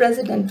US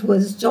president, who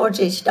was George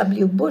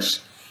H.W. Bush,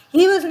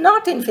 he was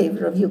not in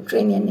favor of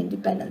Ukrainian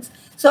independence.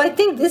 So I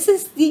think this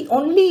is the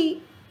only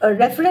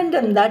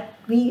referendum that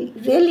we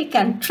really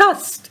can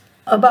trust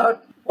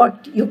about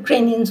what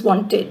Ukrainians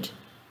wanted.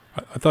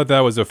 I thought that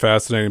was a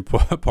fascinating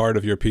part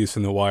of your piece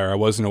in The Wire. I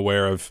wasn't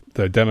aware of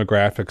the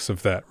demographics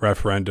of that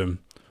referendum,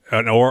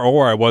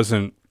 or I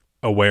wasn't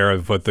aware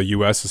of what the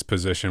U.S.'s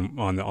position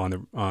on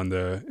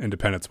the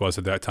independence was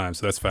at that time.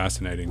 So that's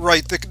fascinating.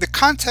 Right. The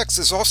context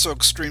is also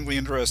extremely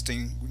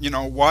interesting.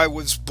 Why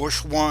was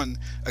Bush 1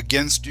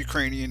 against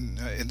Ukrainian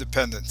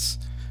independence?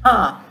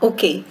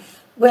 Okay.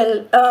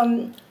 Well,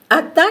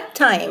 at that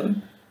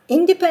time,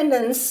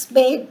 independence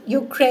made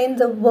Ukraine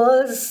the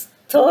world's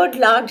third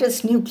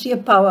largest nuclear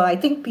power. I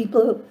think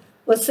people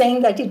were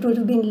saying that it would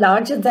have been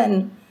larger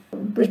than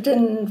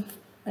Britain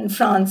and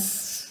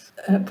France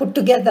put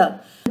together,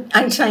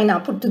 and China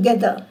put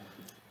together.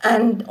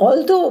 And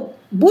although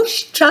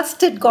Bush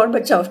trusted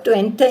Gorbachev to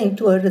enter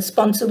into a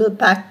responsible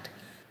pact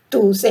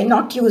to, say,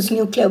 not use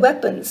nuclear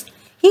weapons,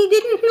 he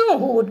didn't know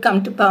who would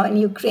come to power in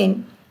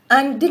Ukraine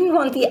and didn't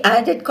want the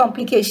added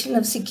complication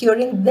of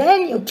securing their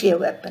nuclear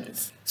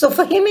weapons. So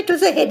for him, it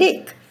was a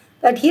headache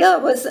that here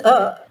was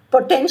a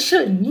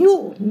potential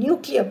new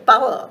nuclear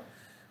power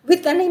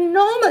with an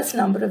enormous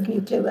number of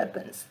nuclear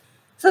weapons.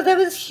 So there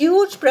was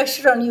huge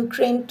pressure on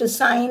Ukraine to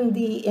sign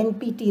the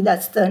NPT,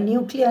 that's the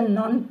Nuclear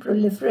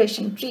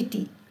Non-Proliferation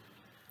Treaty,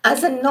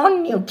 as a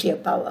non-nuclear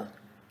power,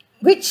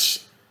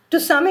 which to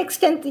some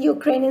extent the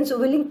Ukrainians were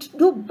willing to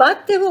do,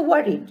 but they were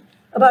worried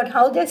about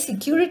how their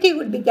security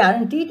would be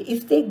guaranteed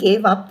if they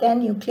gave up their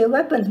nuclear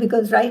weapons,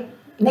 because right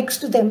next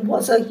to them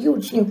was a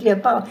huge nuclear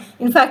power.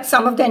 In fact,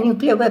 some of their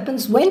nuclear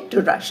weapons went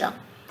to Russia.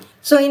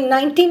 So in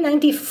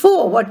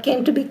 1994, what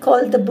came to be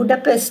called the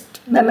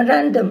Budapest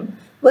Memorandum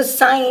was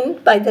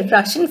signed by the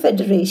Russian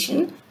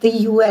Federation, the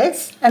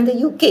US, and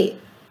the UK,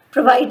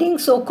 providing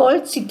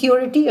so-called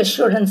security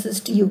assurances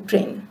to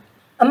Ukraine.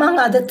 Among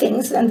other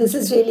things, and this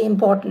is really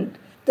important,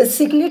 the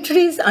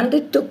signatories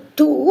undertook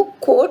to,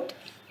 quote,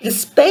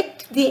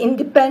 respect the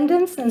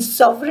independence and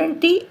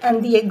sovereignty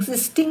and the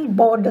existing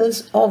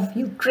borders of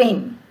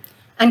Ukraine,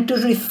 and to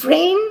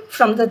refrain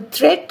from the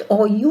threat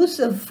or use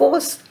of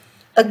force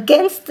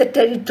against the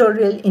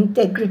territorial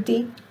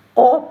integrity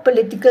or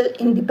political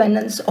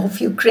independence of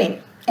Ukraine,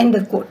 end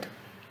of quote.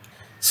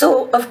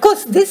 So, of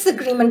course, this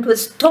agreement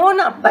was torn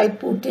up by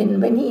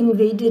Putin when he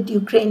invaded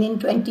Ukraine in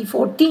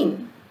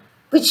 2014,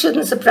 which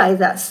shouldn't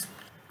surprise us.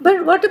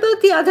 But what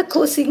about the other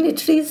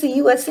co-signatories, the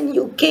US and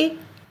UK?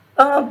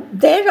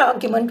 Their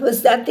argument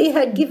was that they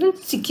had given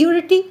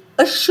security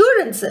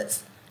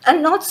assurances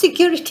and not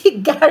security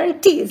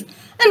guarantees,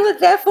 and were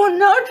therefore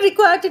not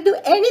required to do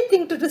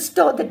anything to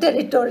restore the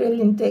territorial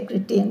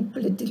integrity and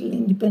political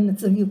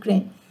independence of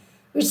Ukraine,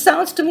 which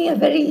sounds to me a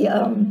very,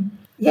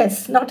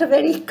 not a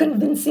very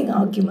convincing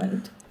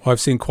argument. Well, I've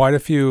seen quite a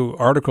few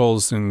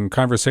articles and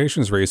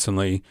conversations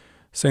recently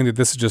saying that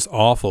this is just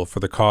awful for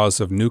the cause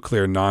of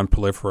nuclear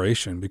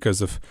non-proliferation,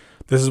 because if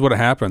this is what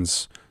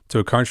happens to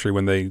a country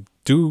when they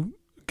do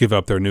give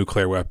up their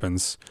nuclear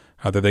weapons,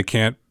 that they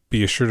can't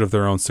be assured of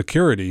their own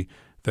security,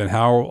 then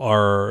how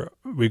are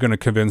we going to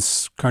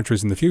convince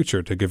countries in the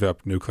future to give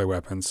up nuclear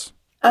weapons?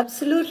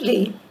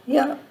 Absolutely,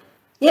 yeah.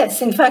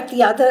 Yes, in fact,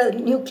 the other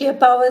nuclear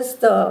powers,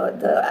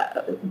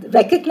 the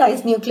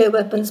recognized nuclear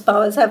weapons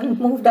powers, haven't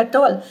moved at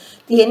all.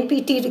 The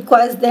NPT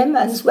requires them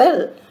as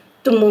well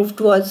to move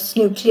towards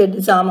nuclear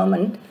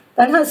disarmament.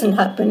 That hasn't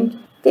happened.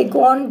 They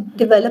go on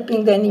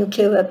developing their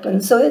nuclear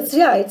weapons. So it's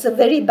a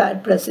very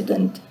bad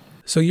precedent.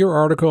 So your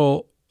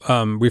article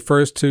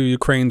refers to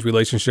Ukraine's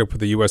relationship with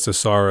the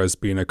USSR as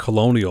being a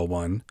colonial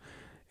one.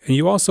 And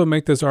you also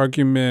make this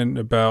argument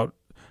about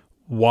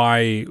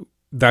why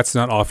that's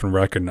not often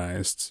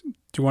recognized.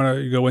 Do you want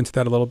to go into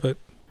that a little bit?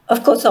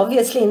 Of course,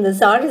 obviously, in the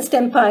Tsarist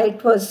Empire,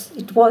 it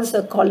was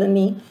a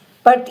colony.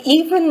 But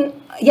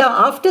even,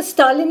 after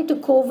Stalin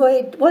took over,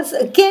 it was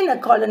again a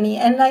colony.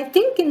 And I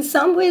think in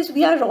some ways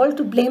we are all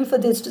to blame for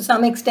this to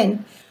some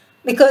extent,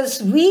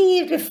 because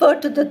we refer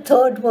to the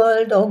Third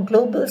World or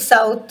Global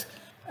South,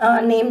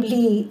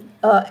 namely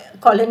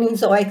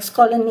colonies or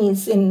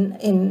ex-colonies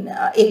in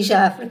Asia,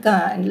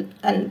 Africa,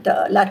 and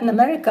Latin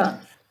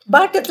America.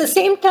 But at the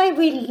same time,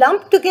 we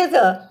lump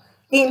together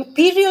the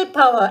imperial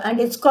power and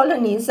its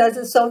colonies as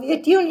the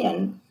Soviet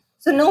Union.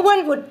 So no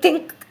one would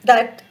think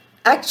that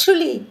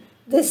actually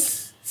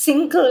this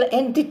single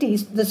entity,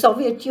 the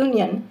Soviet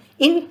Union,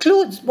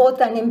 includes both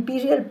an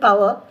imperial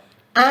power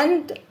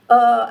and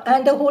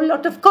a whole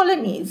lot of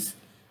colonies,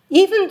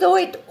 even though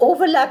it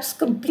overlaps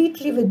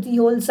completely with the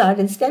old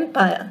Tsarist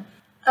Empire.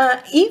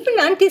 Even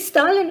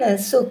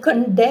anti-Stalinists who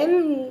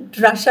condemned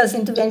Russia's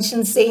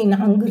intervention, say in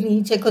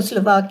Hungary,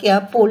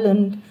 Czechoslovakia,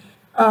 Poland,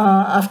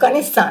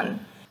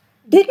 Afghanistan,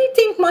 didn't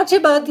think much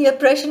about the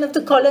oppression of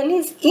the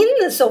colonies in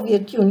the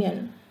Soviet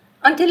Union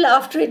until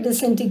after it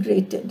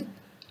disintegrated.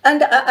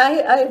 And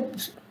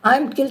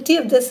I'm guilty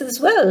of this as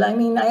well. I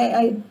mean,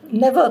 I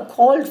never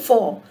called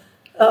for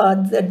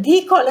the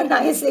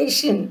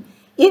decolonization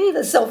in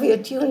the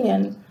Soviet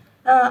Union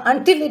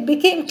until it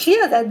became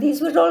clear that these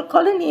were all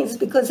colonies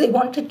because they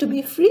wanted to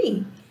be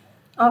free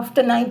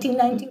after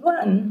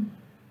 1991.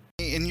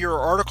 In your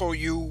article,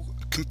 you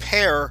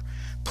compare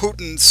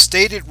Putin's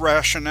stated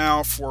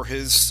rationale for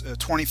his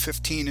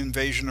 2015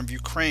 invasion of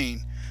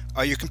Ukraine.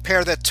 You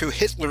compare that to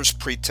Hitler's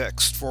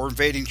pretext for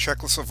invading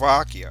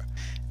Czechoslovakia.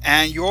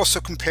 And you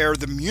also compare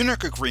the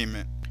Munich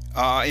Agreement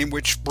in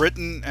which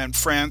Britain and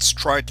France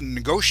tried to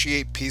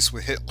negotiate peace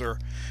with Hitler.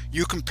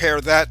 You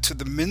compare that to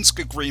the Minsk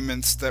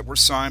agreements that were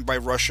signed by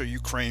Russia,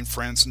 Ukraine,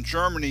 France, and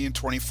Germany in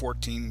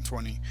 2014 and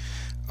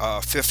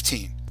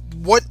 2015.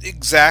 What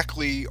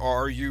exactly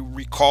are you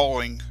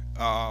recalling?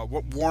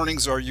 What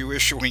warnings are you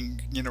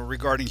issuing,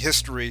 regarding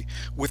history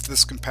with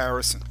this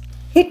comparison?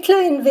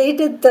 Hitler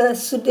invaded the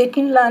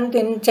Sudetenland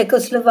in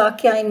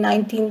Czechoslovakia in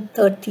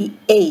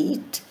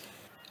 1938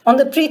 on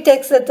the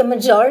pretext that the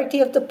majority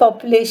of the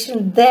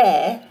population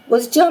there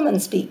was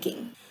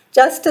German-speaking,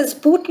 just as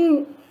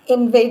Putin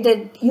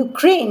invaded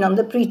Ukraine on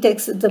the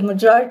pretext that the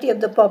majority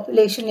of the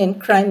population in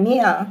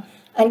Crimea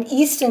and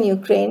eastern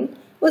Ukraine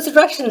was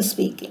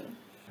Russian-speaking.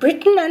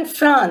 Britain and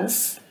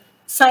France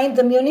signed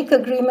the Munich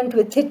Agreement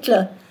with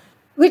Hitler,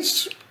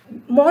 which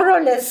more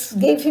or less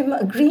gave him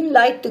a green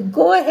light to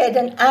go ahead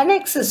and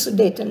annex the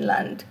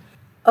Sudetenland.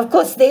 Of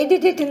course, they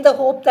did it in the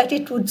hope that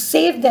it would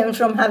save them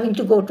from having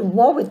to go to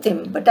war with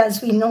him, but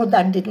as we know,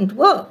 that didn't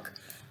work.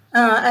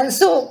 And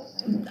so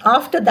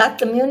after that,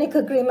 the Munich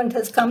Agreement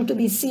has come to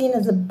be seen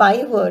as a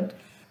byword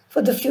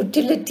for the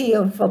futility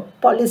of a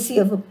policy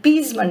of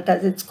appeasement,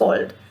 as it's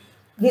called,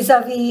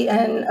 vis-a-vis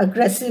an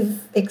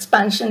aggressive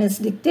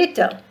expansionist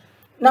dictator.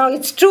 Now,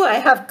 it's true, I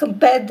have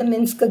compared the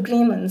Minsk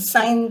agreements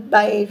signed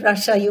by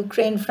Russia,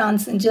 Ukraine,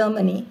 France, and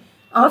Germany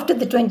after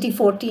the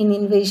 2014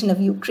 invasion of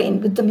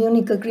Ukraine with the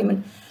Munich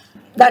Agreement.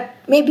 That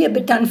may be a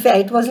bit unfair.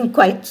 It wasn't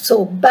quite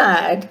so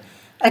bad.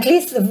 At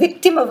least the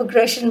victim of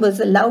aggression was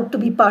allowed to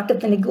be part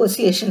of the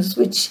negotiations,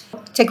 which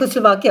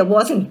Czechoslovakia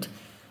wasn't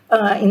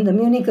in the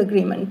Munich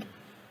Agreement.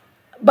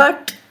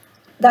 But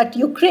that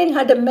Ukraine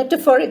had a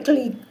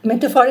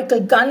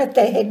metaphorical gun at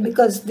their head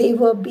because they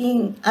were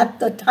being, at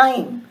the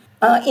time,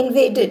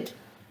 invaded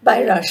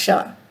by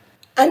Russia.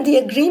 And the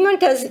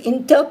agreement as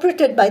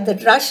interpreted by the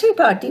Russian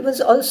party was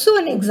also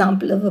an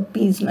example of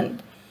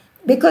appeasement.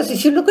 Because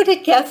if you look at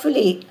it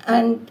carefully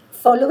and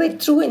follow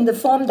it through in the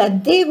form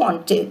that they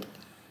wanted,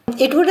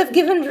 it would have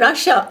given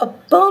Russia a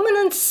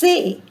permanent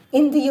say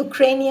in the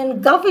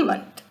Ukrainian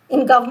government,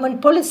 in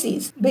government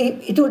policies.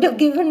 It would have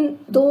given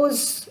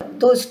those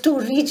two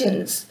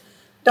regions,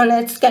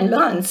 Donetsk and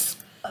Luhansk,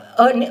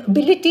 an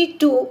ability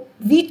to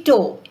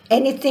veto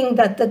anything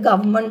that the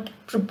government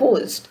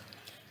proposed.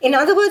 In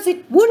other words,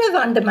 it would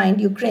have undermined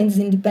Ukraine's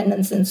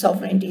independence and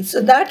sovereignty.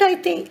 So that, I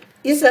think,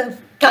 is a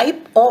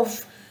type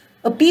of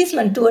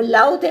appeasement to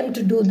allow them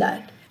to do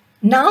that.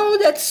 Now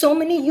that so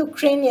many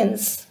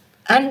Ukrainians,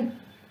 and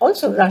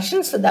also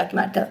Russians for that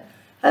matter,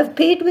 have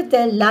paid with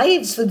their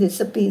lives for this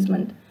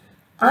appeasement,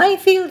 I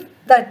feel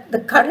that the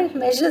current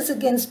measures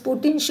against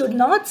Putin should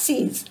not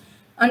cease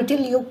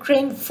until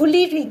Ukraine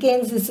fully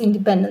regains its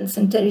independence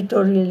and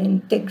territorial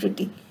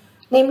integrity.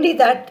 Namely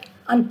that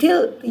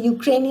until the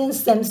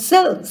Ukrainians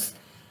themselves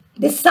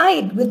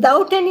decide,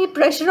 without any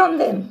pressure on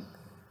them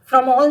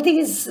from all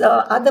these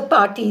other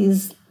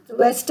parties,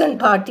 Western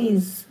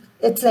parties,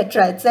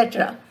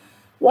 etc.,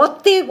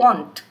 what they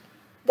want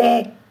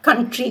their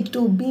country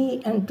to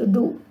be and to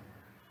do.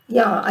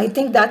 Yeah, I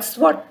think that's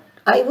what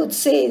I would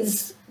say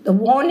is the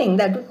warning,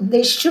 that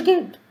they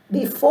shouldn't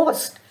be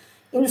forced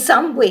in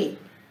some way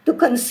to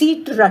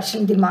concede to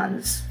Russian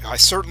demands. I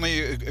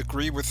certainly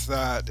agree with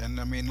that. And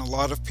I mean, a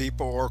lot of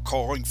people are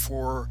calling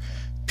for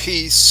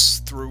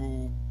peace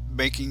through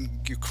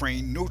making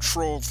Ukraine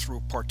neutral,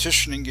 through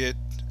partitioning it.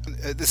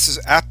 This is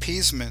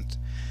appeasement.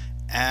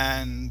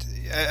 And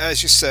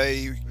as you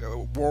say,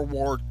 World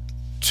War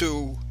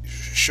II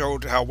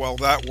showed how well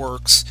that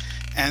works.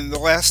 And the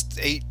last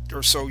 8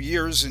 or so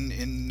years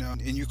in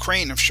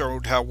Ukraine have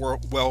showed how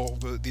well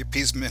the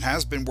appeasement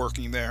has been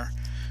working there,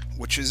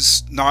 which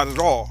is not at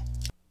all.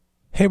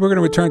 Hey, we're going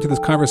to return to this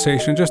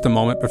conversation in just a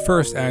moment, but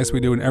first, as we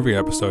do in every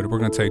episode, we're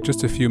going to take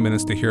just a few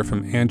minutes to hear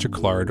from Anja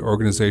Clark,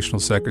 Organizational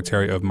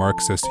Secretary of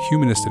Marxist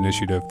Humanist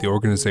Initiative, the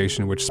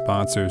organization which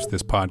sponsors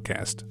this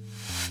podcast.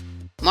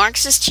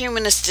 Marxist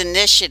Humanist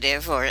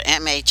Initiative, or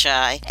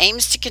MHI,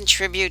 aims to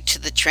contribute to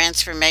the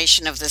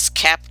transformation of this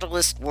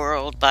capitalist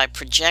world by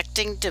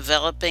projecting,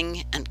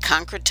 developing, and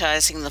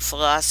concretizing the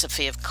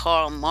philosophy of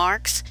Karl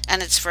Marx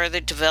and its further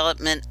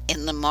development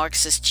in the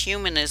Marxist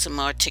humanism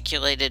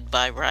articulated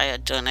by Raya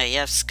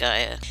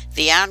Dunayevskaya.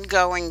 The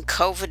ongoing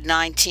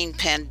COVID-19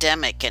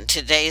 pandemic and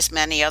today's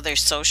many other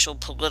social,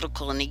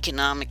 political, and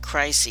economic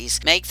crises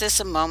make this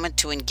a moment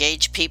to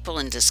engage people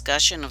in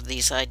discussion of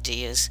these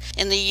ideas.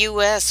 In the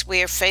U.S.,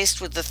 we are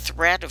faced with the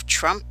threat of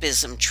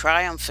Trumpism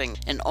triumphing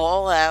and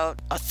all-out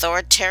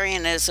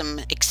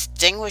authoritarianism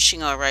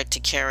extinguishing our right to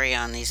carry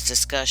on these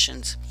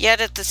discussions. Yet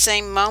at the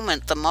same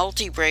moment, the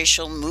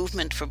multiracial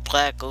movement for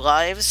Black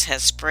lives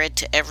has spread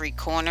to every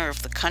corner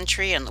of the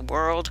country and the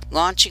world,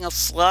 launching a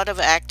flood of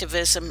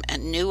activism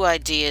and new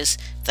ideas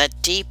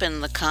that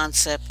deepen the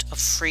concept of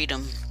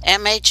freedom.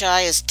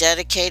 MHI is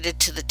dedicated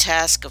to the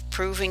task of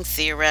proving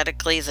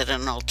theoretically that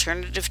an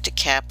alternative to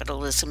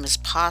capitalism is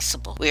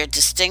possible. We are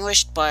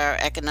distinguished by our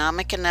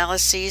economic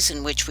analyses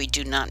in which we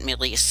do not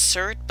merely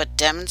assert but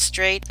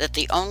demonstrate that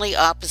the only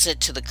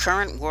opposite to the current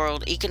current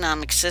world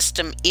economic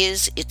system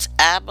is its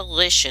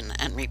abolition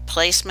and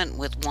replacement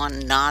with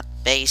one not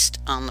based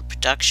on the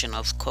production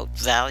of, quote,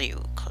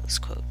 value, close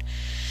quote.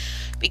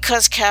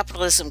 Because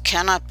capitalism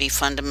cannot be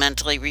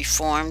fundamentally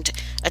reformed,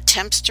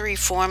 attempts to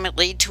reform it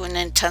lead to an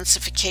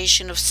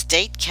intensification of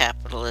state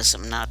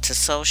capitalism, not to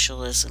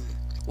socialism.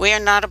 We are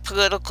not a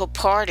political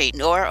party,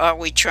 nor are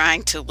we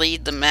trying to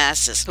lead the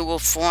masses who will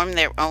form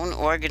their own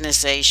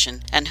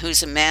organization and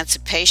whose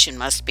emancipation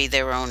must be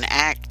their own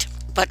act.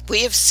 But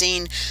we have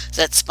seen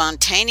that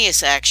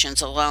spontaneous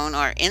actions alone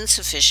are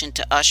insufficient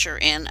to usher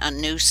in a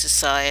new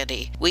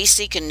society. We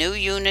seek a new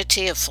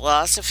unity of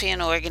philosophy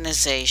and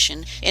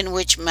organization in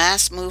which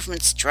mass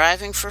movements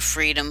striving for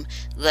freedom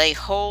lay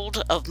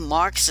hold of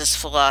Marxist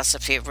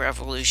philosophy of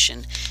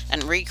revolution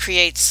and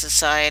recreate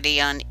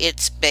society on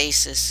its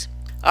basis.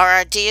 Our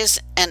ideas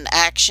and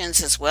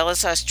actions, as well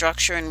as our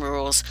structure and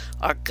rules,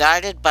 are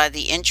guided by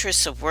the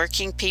interests of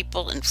working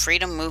people and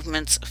freedom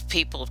movements of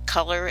people of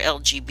color,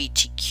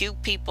 LGBTQ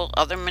people,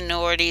 other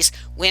minorities,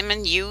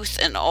 women, youth,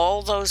 and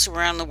all those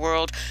around the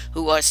world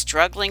who are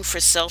struggling for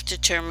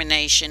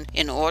self-determination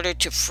in order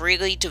to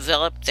freely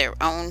develop their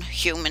own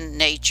human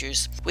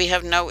natures. We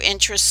have no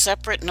interests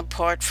separate and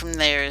apart from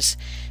theirs.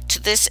 To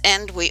this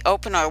end, we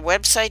open our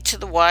website to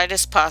the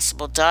widest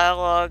possible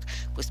dialogue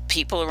with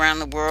people around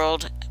the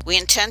world. We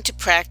intend to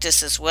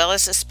practice as well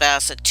as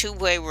espouse a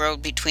two-way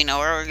road between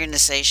our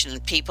organization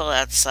and people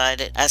outside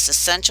it as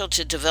essential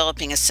to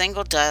developing a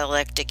single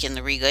dialectic in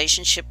the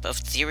relationship of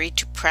theory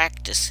to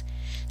practice,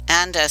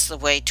 and as the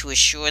way to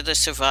assure the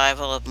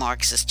survival of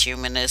Marxist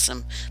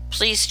humanism.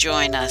 Please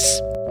join us.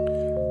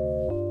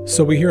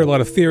 So we hear a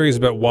lot of theories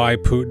about why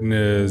Putin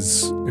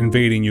is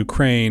invading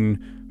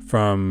Ukraine,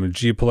 from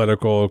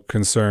geopolitical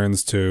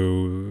concerns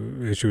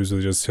to issues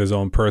with just his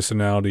own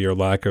personality or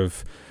lack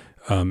of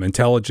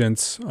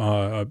intelligence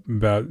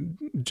about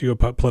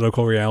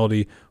geopolitical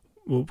reality.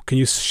 Well, can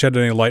you shed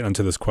any light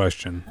onto this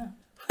question?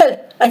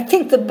 Well, I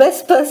think the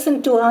best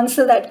person to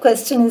answer that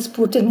question is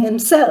Putin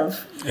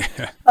himself.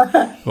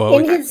 Well,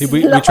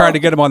 we tried to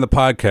get him on the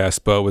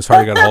podcast, but it was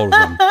hard to get a hold of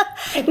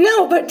him.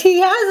 No, but he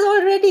has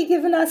already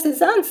given us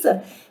his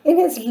answer. In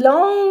his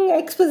long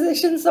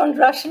expositions on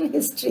Russian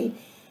history,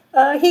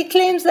 he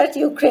claims that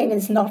Ukraine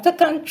is not a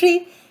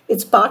country,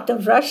 it's part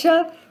of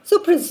Russia, so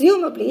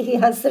presumably he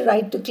has the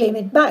right to claim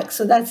it back.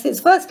 So that's his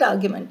first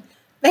argument.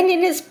 Then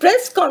in his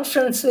press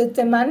conference with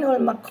Emmanuel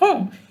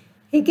Macron,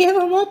 he gave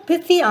a more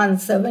pithy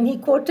answer when he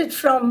quoted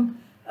from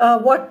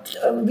what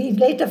we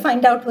later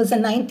find out was a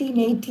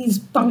 1980s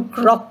punk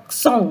rock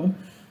song,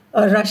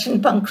 a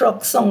Russian punk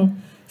rock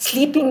song,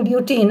 Sleeping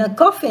Beauty in a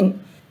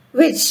Coffin,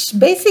 which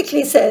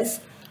basically says,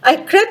 I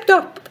crept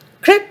up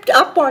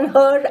on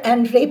her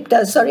and raped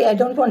her. Sorry, I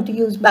don't want to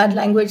use bad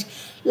language.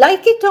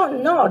 Like it or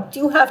not,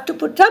 you have to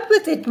put up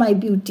with it, my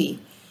beauty.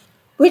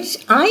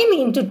 Which I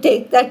mean to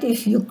take that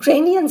if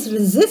Ukrainians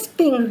resist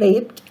being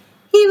raped,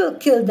 he will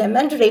kill them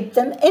and rape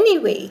them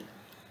anyway.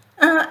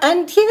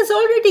 And he has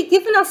already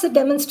given us a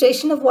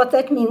demonstration of what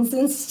that means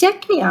in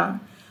Chechnya.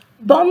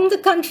 Bomb the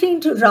country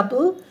into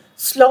rubble,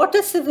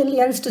 slaughter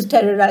civilians to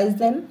terrorize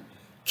them,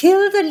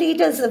 kill the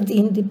leaders of the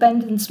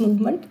independence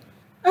movement,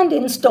 and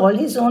install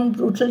his own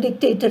brutal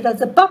dictator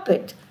as a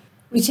puppet,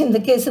 which in the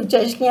case of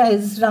Chechnya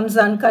is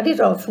Ramzan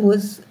Kadyrov, who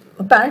was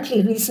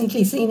apparently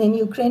recently seen in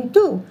Ukraine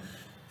too.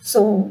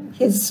 So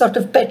his sort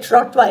of pet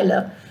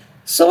Rottweiler.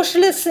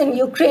 Socialists in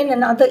Ukraine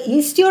and other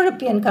East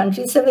European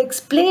countries have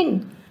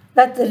explained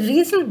that the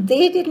reason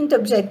they didn't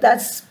object,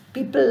 that's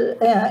people,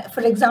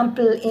 for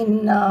example,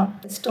 in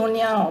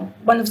Estonia,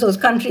 one of those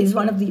countries,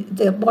 one of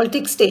the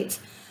Baltic states,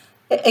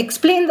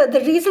 explained that the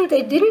reason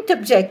they didn't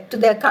object to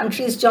their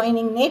countries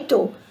joining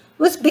NATO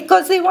was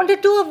because they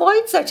wanted to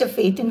avoid such a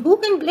fate. And who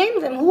can blame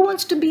them? Who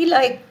wants to be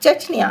like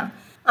Chechnya?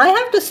 I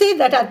have to say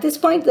that at this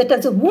point, that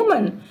as a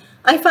woman,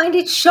 I find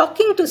it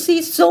shocking to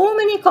see so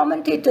many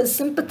commentators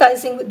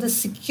sympathizing with the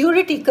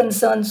security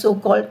concerns,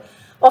 so-called,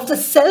 of the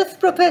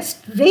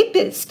self-professed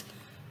rapist,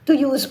 to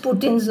use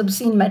Putin's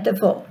obscene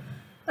metaphor,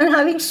 and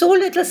having so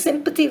little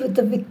sympathy with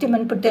the victim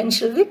and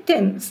potential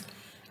victims.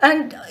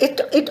 And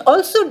it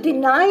also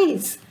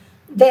denies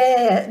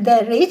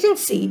their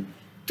agency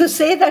to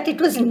say that it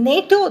was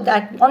NATO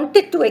that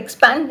wanted to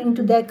expand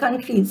into their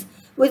countries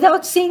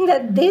without seeing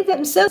that they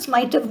themselves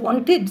might have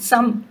wanted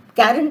some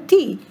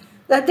guarantee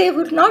that they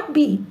would not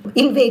be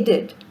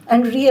invaded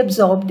and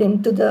reabsorbed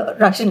into the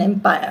Russian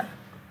Empire.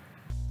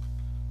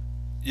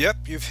 Yep,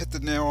 you've hit the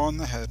nail on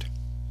the head.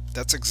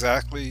 That's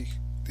exactly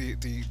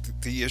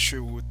the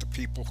issue with the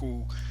people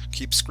who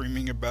keep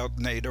screaming about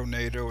NATO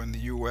and the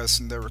US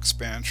and their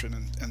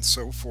expansion and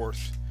so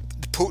forth.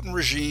 The Putin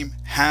regime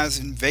has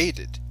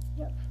invaded,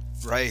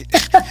 right?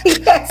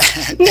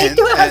 Yes,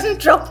 NATO hasn't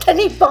dropped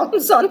any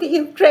bombs on the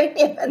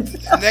Ukrainians.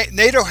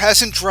 NATO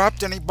hasn't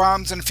dropped any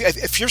bombs, and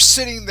if you're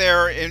sitting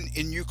there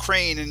in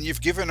Ukraine and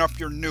you've given up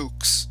your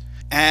nukes,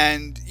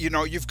 and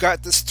you've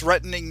got this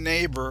threatening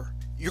neighbor,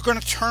 you're going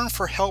to turn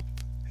for help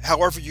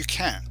however you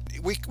can.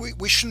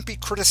 We shouldn't be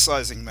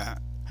criticizing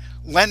that.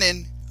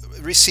 Lenin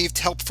received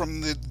help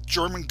from the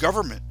German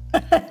government.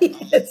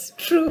 Yes,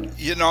 true.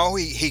 You know,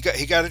 he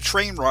got a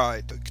train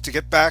ride to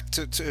get back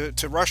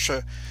to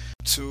Russia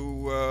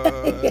to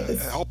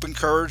Yes. help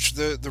encourage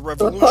the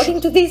revolution.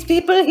 According to these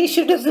people, he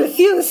should have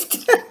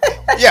refused.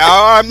 Yeah,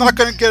 I'm not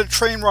going to get a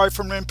train ride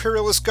from an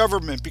imperialist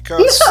government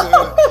because...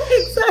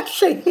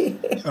 Exactly.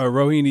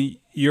 Rohini,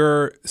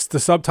 the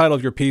subtitle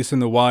of your piece in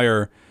The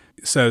Wire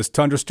says,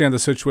 to understand the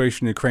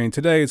situation in Ukraine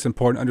today, it's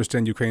important to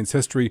understand Ukraine's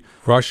history,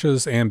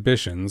 Russia's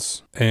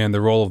ambitions, and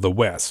the role of the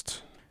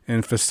West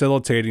in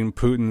facilitating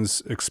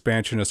Putin's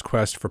expansionist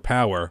quest for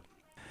power.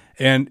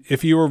 And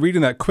if you were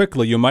reading that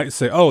quickly, you might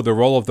say, oh, the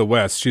role of the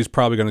West. She's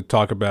probably going to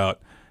talk about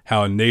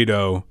how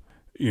NATO,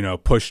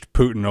 pushed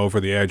Putin over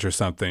the edge or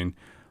something.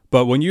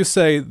 But when you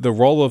say the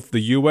role of the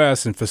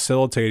U.S. in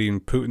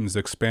facilitating Putin's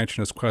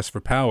expansionist quest for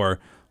power,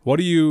 what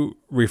are you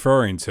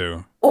referring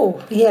to?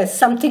 Oh, yes,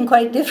 something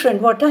quite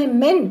different. What I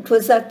meant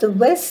was that the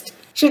West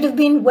should have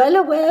been well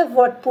aware of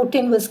what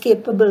Putin was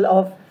capable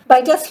of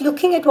by just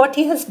looking at what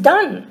he has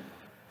done.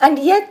 And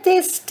yet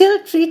they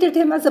still treated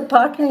him as a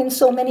partner in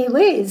so many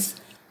ways.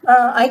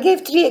 I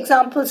gave 3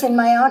 examples in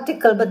my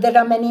article, but there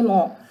are many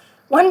more.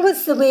 One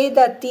was the way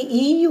that the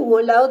EU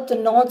allowed the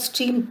Nord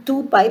Stream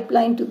 2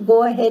 pipeline to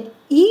go ahead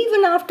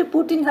even after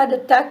Putin had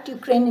attacked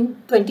Ukraine in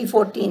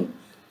 2014.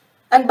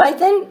 And by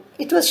then,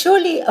 it was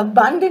surely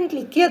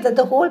abundantly clear that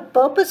the whole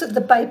purpose of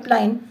the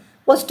pipeline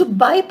was to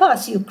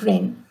bypass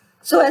Ukraine,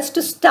 so as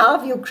to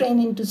starve Ukraine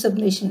into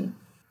submission.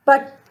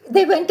 But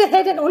they went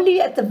ahead and only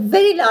at the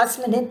very last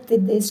minute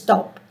did they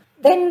stop.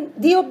 Then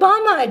the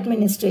Obama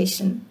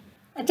administration,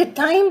 at a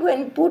time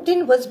when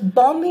Putin was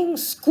bombing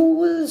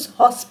schools,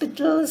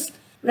 hospitals,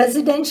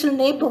 residential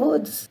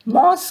neighborhoods,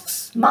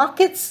 mosques,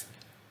 markets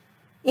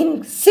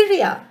in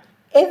Syria,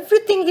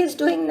 everything he's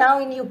doing now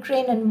in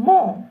Ukraine and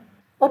more,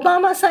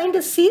 Obama signed a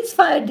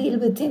ceasefire deal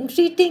with him,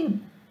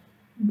 treating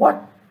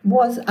what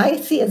was I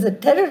see as a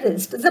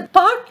terrorist, as a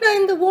partner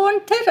in the war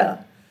on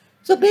terror.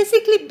 So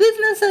basically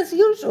business as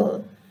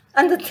usual.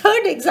 And the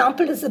third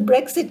example is the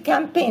Brexit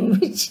campaign,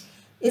 which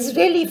is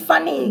really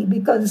funny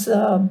because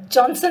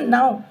Johnson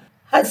now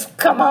has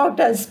come out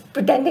as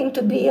pretending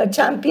to be a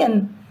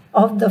champion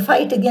of the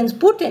fight against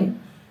Putin.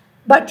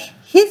 But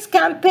his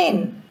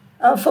campaign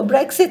for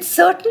Brexit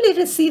certainly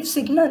received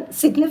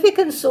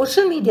significant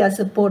social media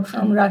support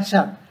from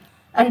Russia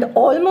and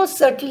almost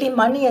certainly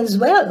money as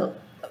well.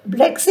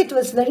 Brexit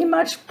was very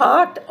much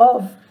part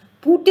of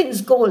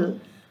Putin's goal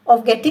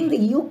of getting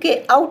the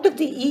UK out of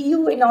the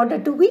EU in order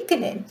to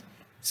weaken it.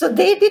 So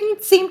they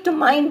didn't seem to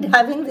mind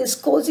having this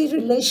cozy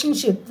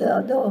relationship,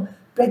 the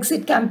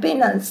Brexit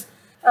campaigners,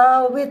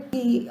 with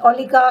the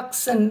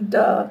oligarchs and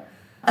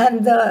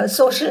the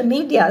social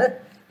media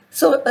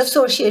so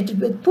associated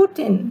with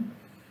Putin.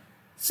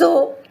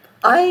 So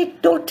I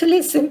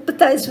totally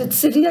sympathize with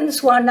Syrians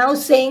who are now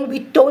saying,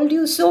 we told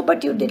you so,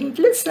 but you didn't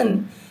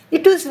listen.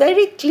 It was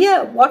very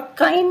clear what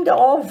kind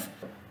of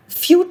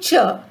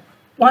future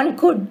one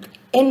could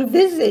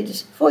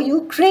envisage for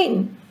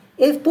Ukraine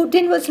if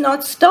Putin was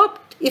not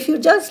stopped, if you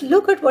just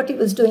look at what he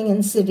was doing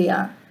in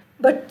Syria.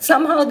 But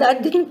somehow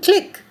that didn't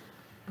click.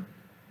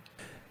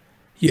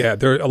 Yeah,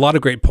 there are a lot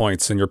of great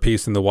points in your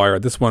piece in The Wire.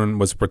 This one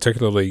was a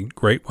particularly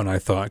great one, I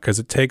thought, because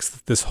it takes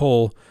this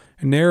whole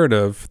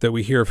narrative that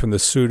we hear from the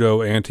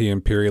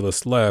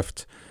pseudo-anti-imperialist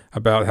left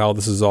about how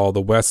this is all the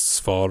West's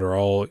fault or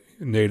all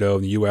NATO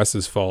and the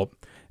U.S.'s fault,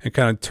 and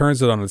kind of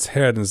turns it on its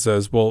head and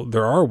says, well,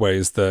 there are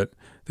ways that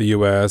the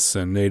U.S.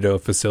 and NATO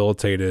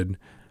facilitated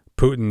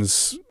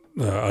Putin's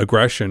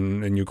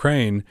aggression in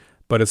Ukraine,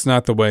 but it's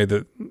not the way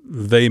that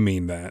they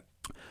mean that.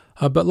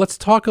 But let's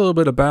talk a little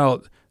bit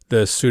about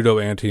the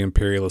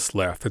pseudo-anti-imperialist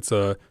left. It's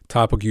a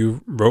topic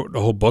you wrote a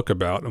whole book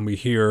about, and we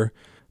hear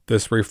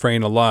this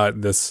refrain a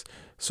lot, this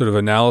sort of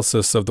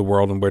analysis of the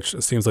world in which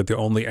it seems like the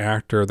only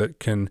actor that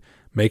can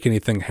make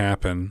anything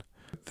happen,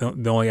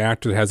 the only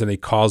actor that has any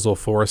causal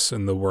force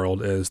in the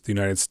world is the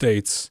United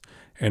States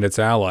and its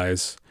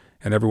allies,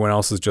 and everyone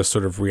else is just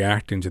sort of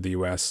reacting to the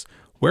U.S.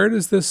 Where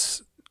does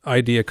this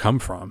idea come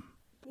from?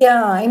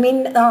 Yeah, I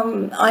mean,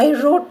 I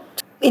wrote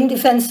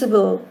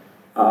Indefensible,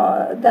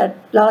 that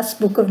last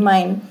book of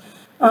mine,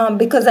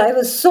 because I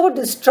was so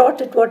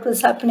distraught at what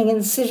was happening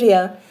in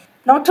Syria.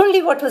 Not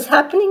only what was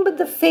happening, but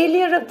the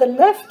failure of the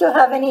left to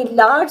have any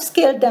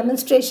large-scale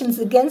demonstrations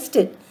against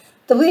it.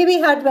 The way we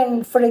had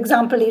when, for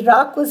example,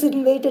 Iraq was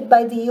invaded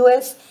by the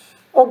US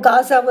or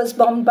Gaza was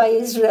bombed by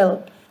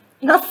Israel.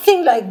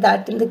 Nothing like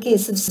that in the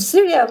case of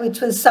Syria,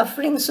 which was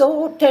suffering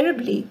so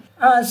terribly.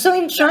 So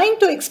in trying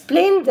to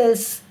explain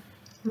this,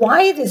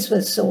 why this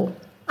was so,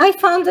 I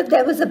found that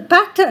there was a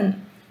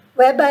pattern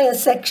whereby a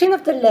section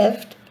of the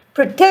left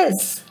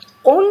protests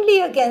only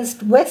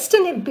against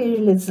Western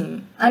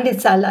imperialism and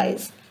its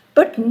allies,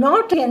 but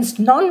not against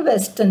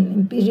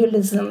non-Western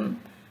imperialisms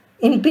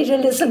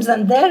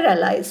and their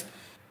allies,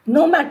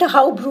 no matter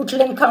how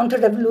brutal and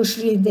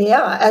counter-revolutionary they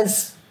are,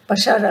 as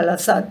Bashar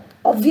al-Assad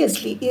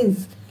obviously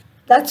is.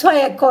 That's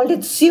why I called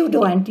it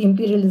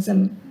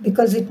pseudo-anti-imperialism,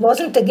 because it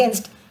wasn't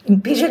against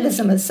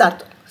imperialism as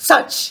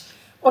such,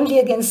 only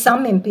against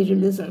some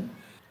imperialism.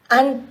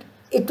 And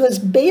it was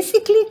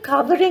basically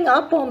covering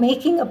up or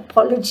making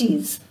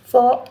apologies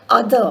for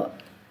other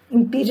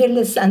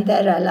imperialists and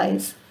their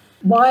allies.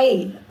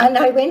 Why? And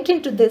I went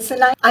into this,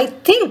 and I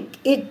think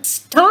it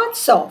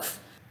starts off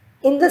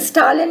in the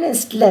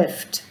Stalinist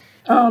left,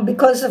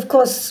 because, of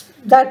course,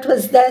 that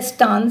was their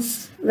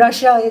stance.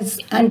 Russia is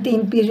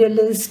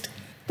anti-imperialist,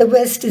 the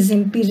West is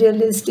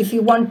imperialist. If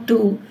you want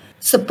to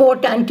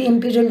support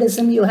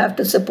anti-imperialism, you have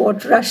to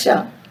support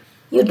Russia.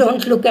 You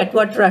don't look at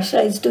what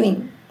Russia is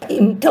doing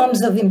in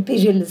terms of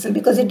imperialism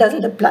because it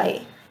doesn't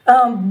apply.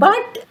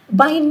 But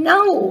by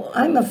now,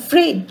 I'm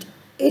afraid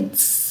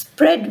it's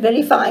spread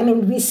very far. I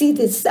mean, we see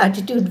this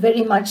attitude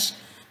very much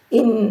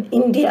in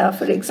India,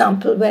 for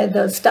example, where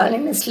the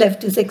Stalinist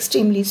left is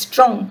extremely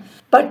strong.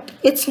 But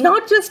it's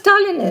not just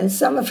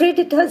Stalinists. I'm afraid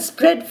it has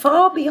spread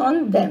far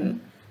beyond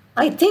them.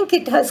 I think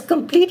it has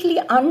completely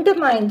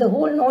undermined the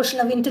whole notion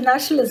of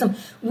internationalism.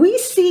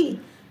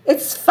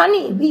 It's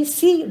funny, we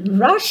see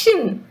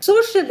Russian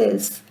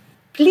socialists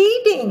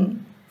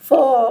pleading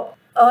for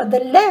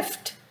the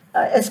left,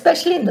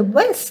 especially in the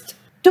West,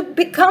 to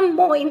become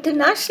more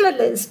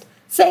internationalist,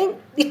 saying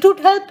it would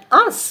help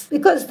us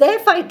because they're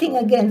fighting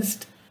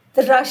against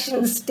the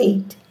Russian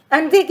state.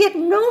 And they get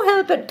no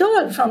help at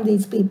all from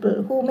these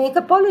people who make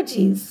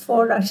apologies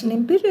for Russian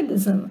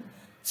imperialism.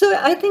 So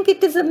I think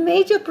it is a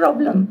major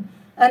problem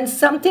and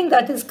something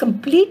that is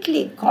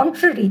completely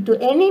contrary to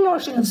any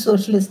notion of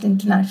socialist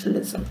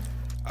internationalism.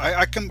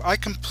 I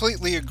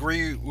completely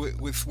agree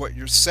with what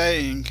you're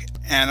saying,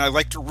 and I'd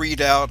like to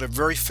read out a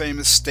very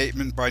famous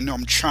statement by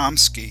Noam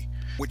Chomsky,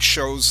 which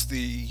shows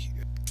the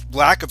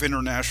lack of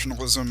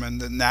internationalism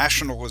and the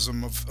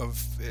nationalism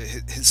of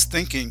his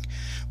thinking,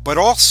 but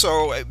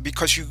also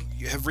because you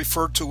have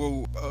referred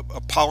to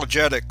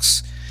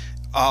apologetics.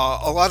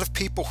 A lot of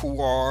people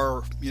who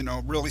are,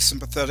 really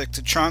sympathetic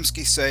to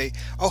Chomsky say,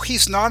 oh,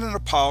 he's not an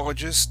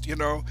apologist,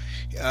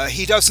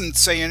 he doesn't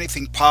say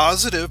anything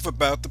positive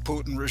about the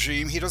Putin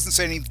regime, he doesn't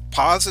say anything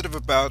positive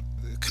about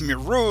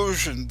Khmer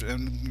Rouge and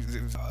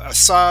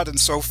Assad and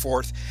so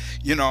forth.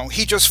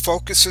 He just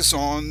focuses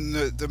on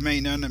the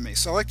main enemy.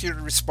 So I'd like you to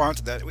respond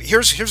to that.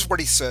 Here's what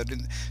he said,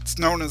 and it's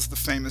known as the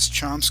famous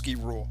Chomsky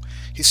rule.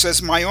 He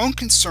says, my own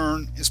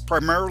concern is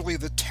primarily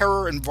the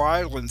terror and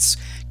violence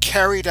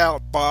carried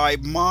out by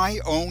my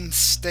own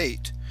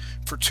state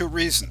for two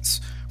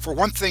reasons. For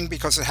one thing,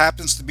 because it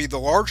happens to be the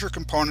larger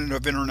component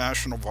of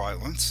international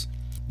violence,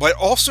 but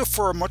also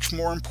for a much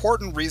more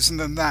important reason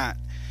than that.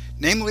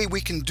 Namely, we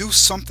can do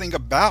something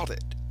about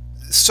it.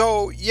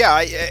 So, yeah,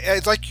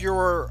 I'd like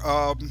your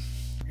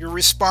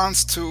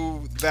response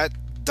to that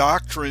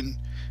doctrine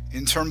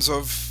in terms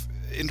of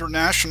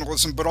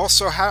internationalism, but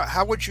also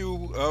how would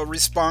you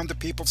respond to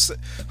people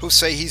who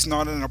say he's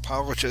not an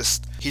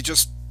apologist? He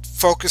just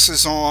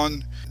focuses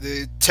on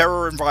the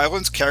terror and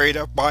violence carried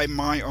out by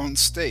my own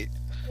state.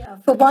 Yeah.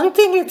 For one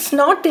thing, it's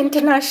not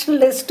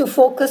internationalist to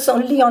focus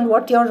only on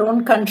what your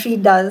own country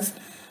does,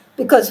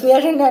 because we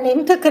are in an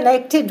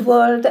interconnected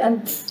world,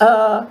 and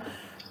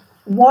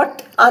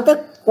what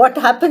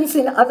happens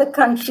in other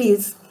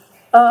countries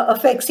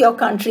affects your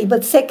country.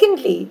 But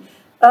secondly,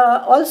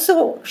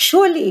 also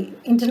surely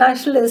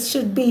internationalists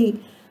should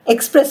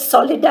express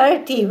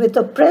solidarity with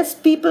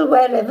oppressed people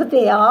wherever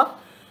they are,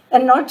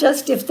 and not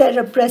just if they're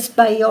oppressed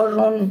by your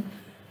own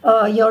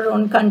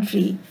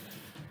country.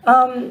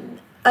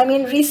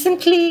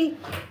 Recently,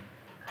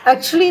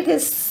 actually,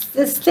 this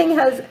thing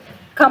has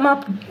come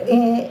up.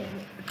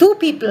 Two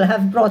people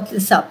have brought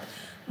this up.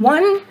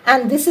 One,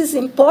 and this is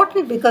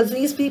important because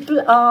these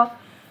people are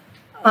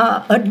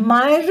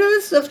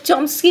admirers of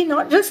Chomsky,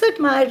 not just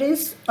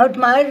admirers,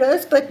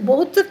 but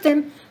both of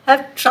them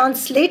have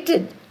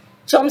translated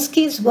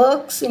Chomsky's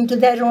works into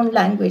their own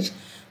language.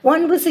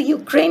 One was a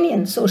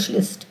Ukrainian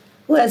socialist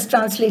who has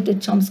translated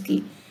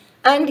Chomsky,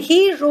 and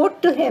he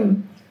wrote to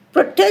him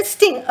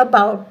protesting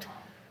about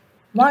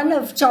one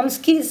of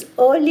Chomsky's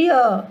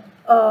earlier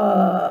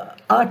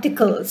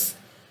articles,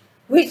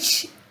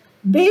 which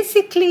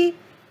basically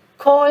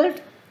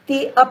called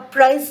the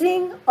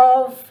uprising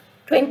of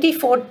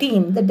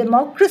 2014, the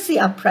democracy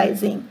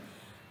uprising,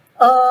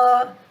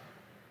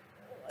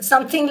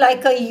 something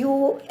like a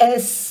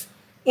US-inspired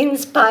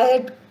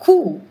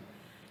coup.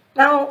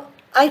 Now,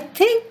 I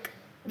think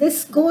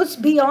this goes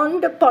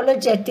beyond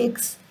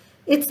apologetics.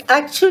 It's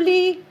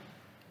actually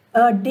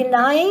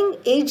denying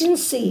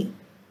agency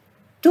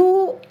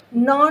to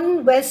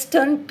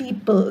non-Western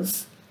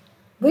peoples,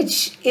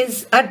 which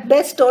is at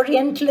best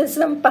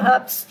Orientalism,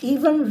 perhaps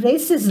even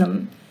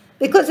racism,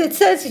 because it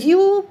says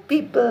you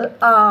people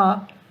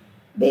are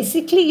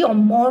basically you're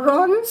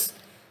morons,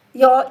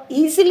 you're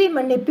easily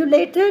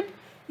manipulated,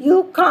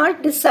 you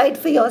can't decide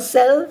for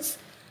yourselves,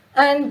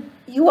 and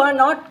you are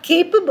not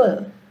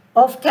capable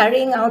of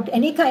carrying out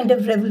any kind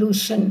of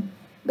revolution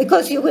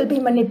because you will be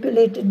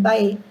manipulated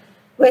by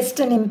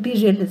Western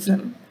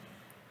imperialism.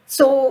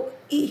 So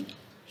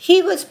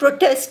he was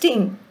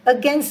protesting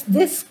against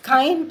this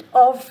kind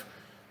of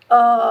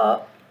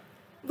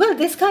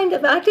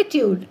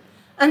attitude,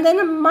 and then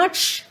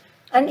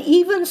an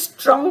even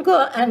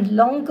stronger and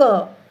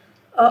longer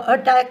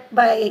attack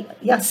by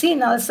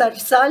Yassin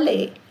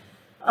al-Saleh,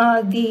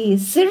 the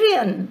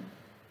Syrian,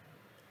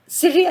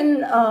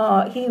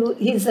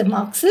 he's a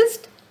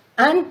Marxist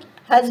and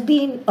has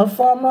been a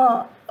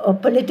former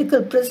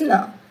political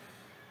prisoner,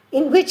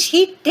 in which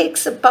he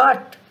takes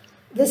apart,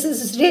 this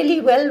is really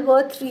well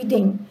worth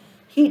reading,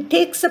 he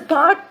takes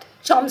apart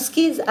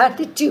Chomsky's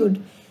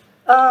attitude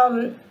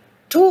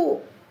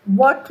to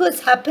what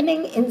was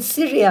happening in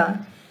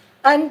Syria,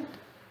 and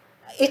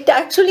it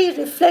actually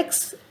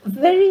reflects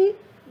a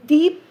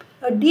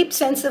deep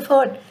sense of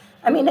hurt.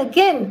 I mean,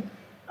 again,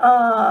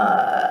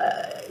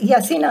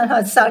 Yassin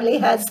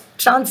al-Saleh has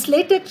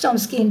translated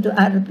Chomsky into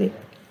Arabic,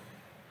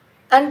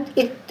 and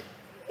it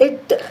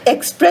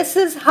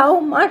expresses how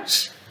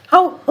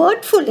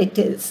hurtful it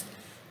is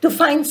to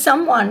find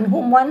someone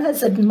whom one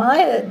has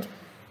admired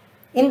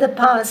in the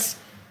past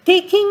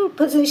taking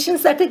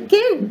positions that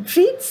again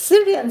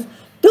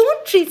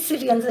don't treat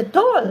Syrians at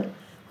all,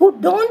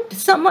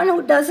 someone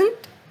who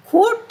doesn't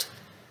quote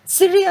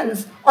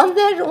Syrians on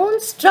their own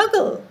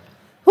struggle,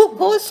 who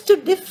goes to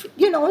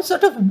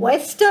sort of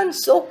Western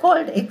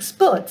so-called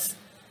experts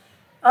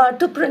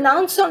to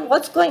pronounce on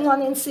what's going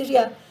on in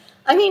Syria.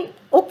 I mean,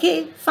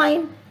 okay,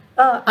 fine,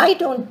 I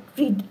don't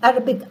read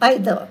Arabic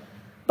either,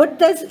 but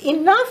there's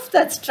enough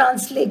that's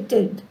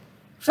translated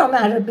from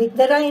Arabic.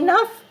 There are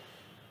enough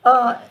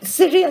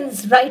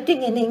Syrians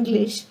writing in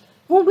English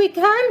whom we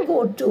can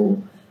go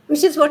to,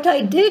 which is what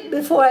I did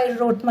before I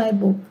wrote my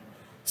book.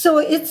 So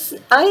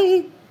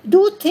I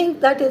do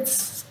think that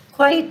it's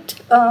quite,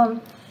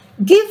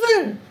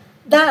 given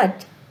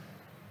that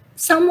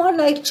someone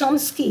like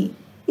Chomsky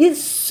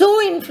is so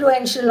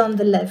influential on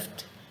the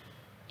left,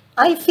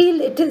 I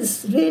feel it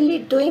is really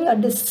doing a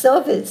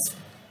disservice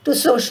to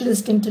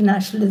socialist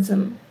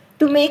internationalism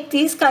to make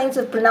these kinds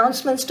of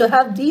pronouncements, to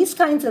have these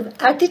kinds of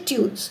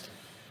attitudes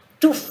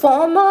to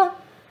former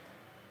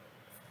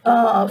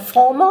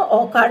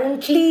or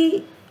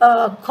currently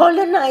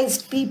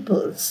colonized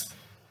peoples.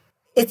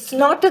 It's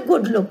not a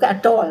good look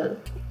at all.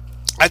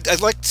 I'd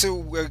like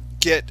to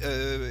get,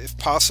 if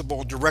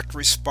possible, direct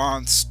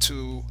response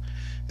to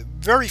a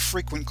very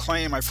frequent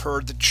claim I've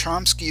heard that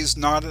Chomsky is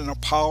not an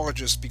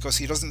apologist because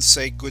he doesn't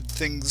say good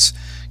things,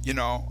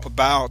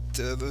 about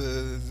the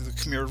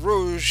Khmer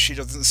Rouge. He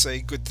doesn't say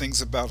good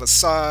things about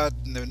Assad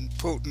and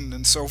Putin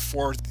and so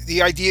forth.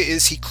 The idea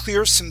is he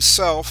clears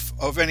himself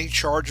of any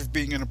charge of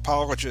being an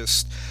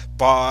apologist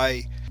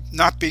by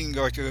not being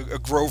like a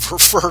Grover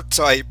Fur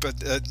type,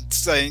 and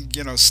saying,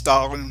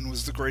 Stalin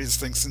was the greatest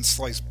thing since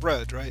sliced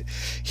bread, right?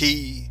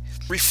 He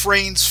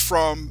refrains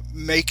from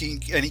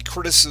making any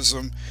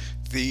criticism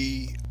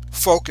the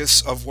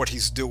focus of what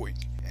he's doing.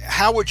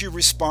 How would you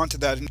respond to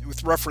that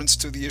with reference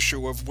to the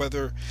issue of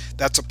whether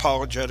that's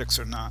apologetics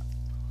or not?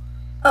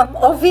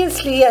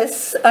 Obviously,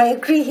 yes, I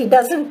agree. He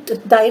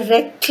doesn't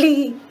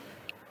directly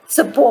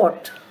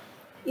support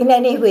in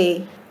any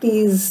way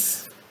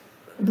these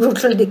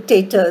brutal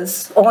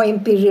dictators or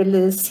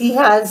imperialists. He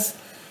has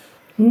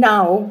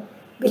now,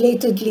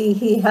 belatedly,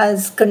 he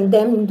has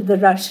condemned the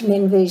Russian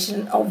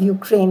invasion of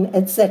Ukraine,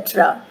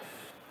 etc.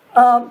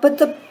 But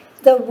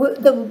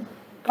the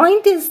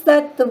point is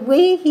that the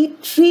way he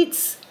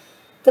treats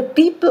the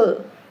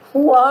people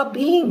who are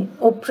being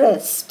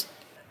oppressed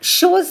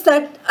shows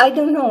that,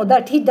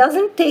 that he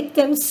doesn't take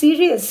them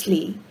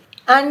seriously.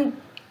 And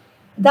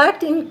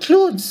that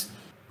includes,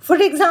 for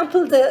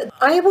example,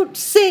 I would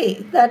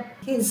say that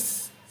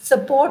his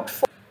support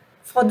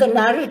for the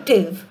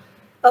narrative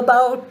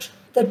about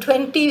the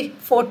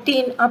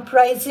 2014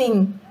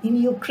 uprising in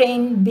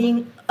Ukraine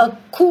being a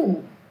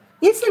coup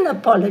is an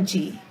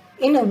apology,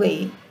 in a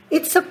way.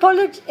 It's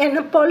an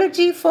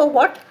apology for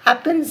what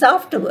happens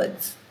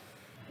afterwards.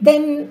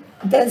 Then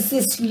there's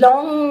this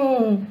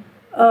long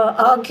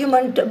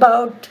argument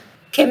about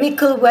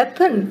chemical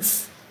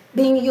weapons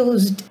being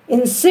used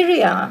in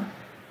Syria,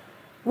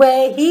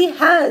 where he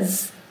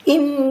has,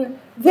 in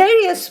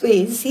various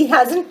ways, he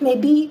hasn't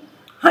maybe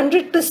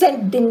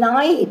 100%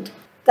 denied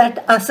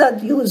that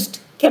Assad used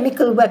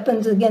chemical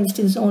weapons against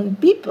his own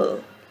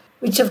people,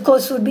 which of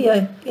course would be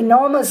an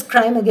enormous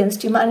crime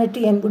against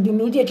humanity and would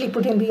immediately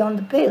put him beyond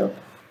the pale.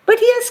 But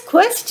he has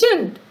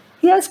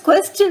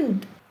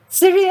questioned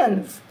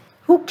Syrians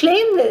who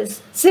claim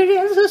this,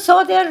 Syrians who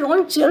saw their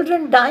own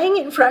children dying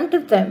in front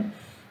of them.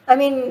 I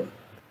mean,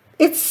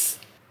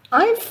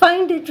 I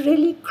find it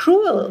really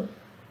cruel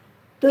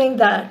doing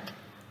that.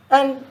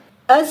 And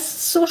as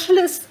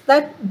socialists,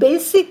 that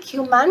basic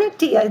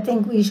humanity I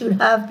think we should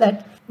have,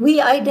 that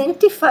we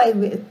identify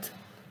with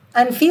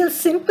and feel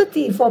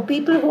sympathy for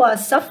people who are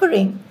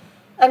suffering.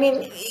 I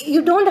mean,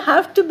 you don't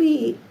have to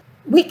be,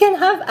 we can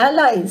have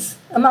allies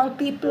among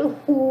people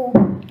who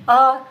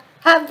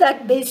have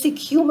that basic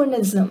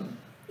humanism,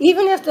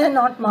 even if they're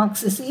not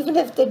Marxists, even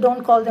if they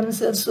don't call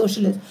themselves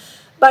socialists.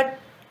 But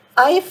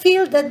I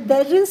feel that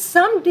there is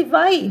some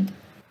divide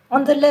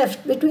on the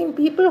left between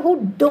people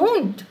who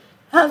don't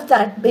have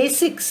that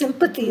basic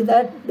sympathy,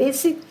 that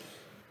basic,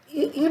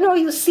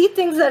 you see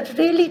things that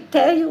really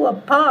tear you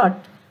apart,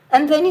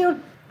 and then you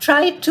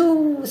try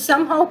to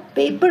somehow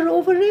paper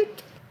over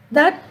it.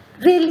 That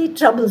really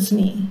troubles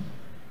me.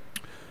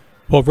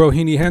 Well,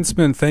 Rohini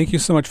Hensman, thank you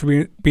so much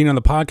for being on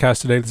the podcast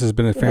today. This has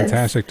been a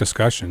fantastic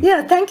discussion.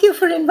 Yeah, thank you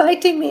for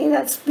inviting me.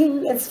 It's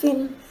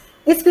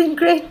been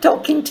great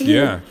talking to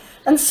you. Yeah.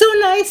 And so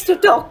nice to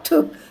talk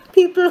to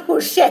people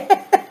who share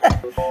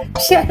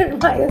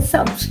my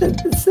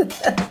assumptions.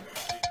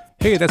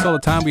 Hey, that's all the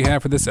time we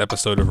have for this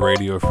episode of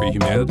Radio Free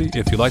Humanity.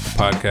 If you like the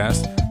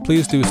podcast,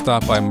 please do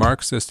stop by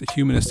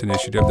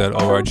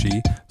MarxistHumanistInitiative.org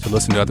to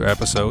listen to other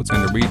episodes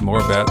and to read more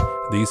about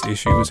these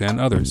issues and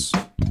others.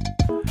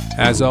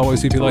 As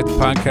always, if you like the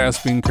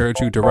podcast, we encourage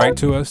you to write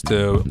to us,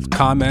 to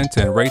comment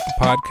and rate the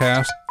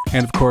podcast,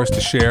 and of course to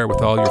share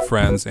with all your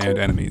friends and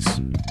enemies.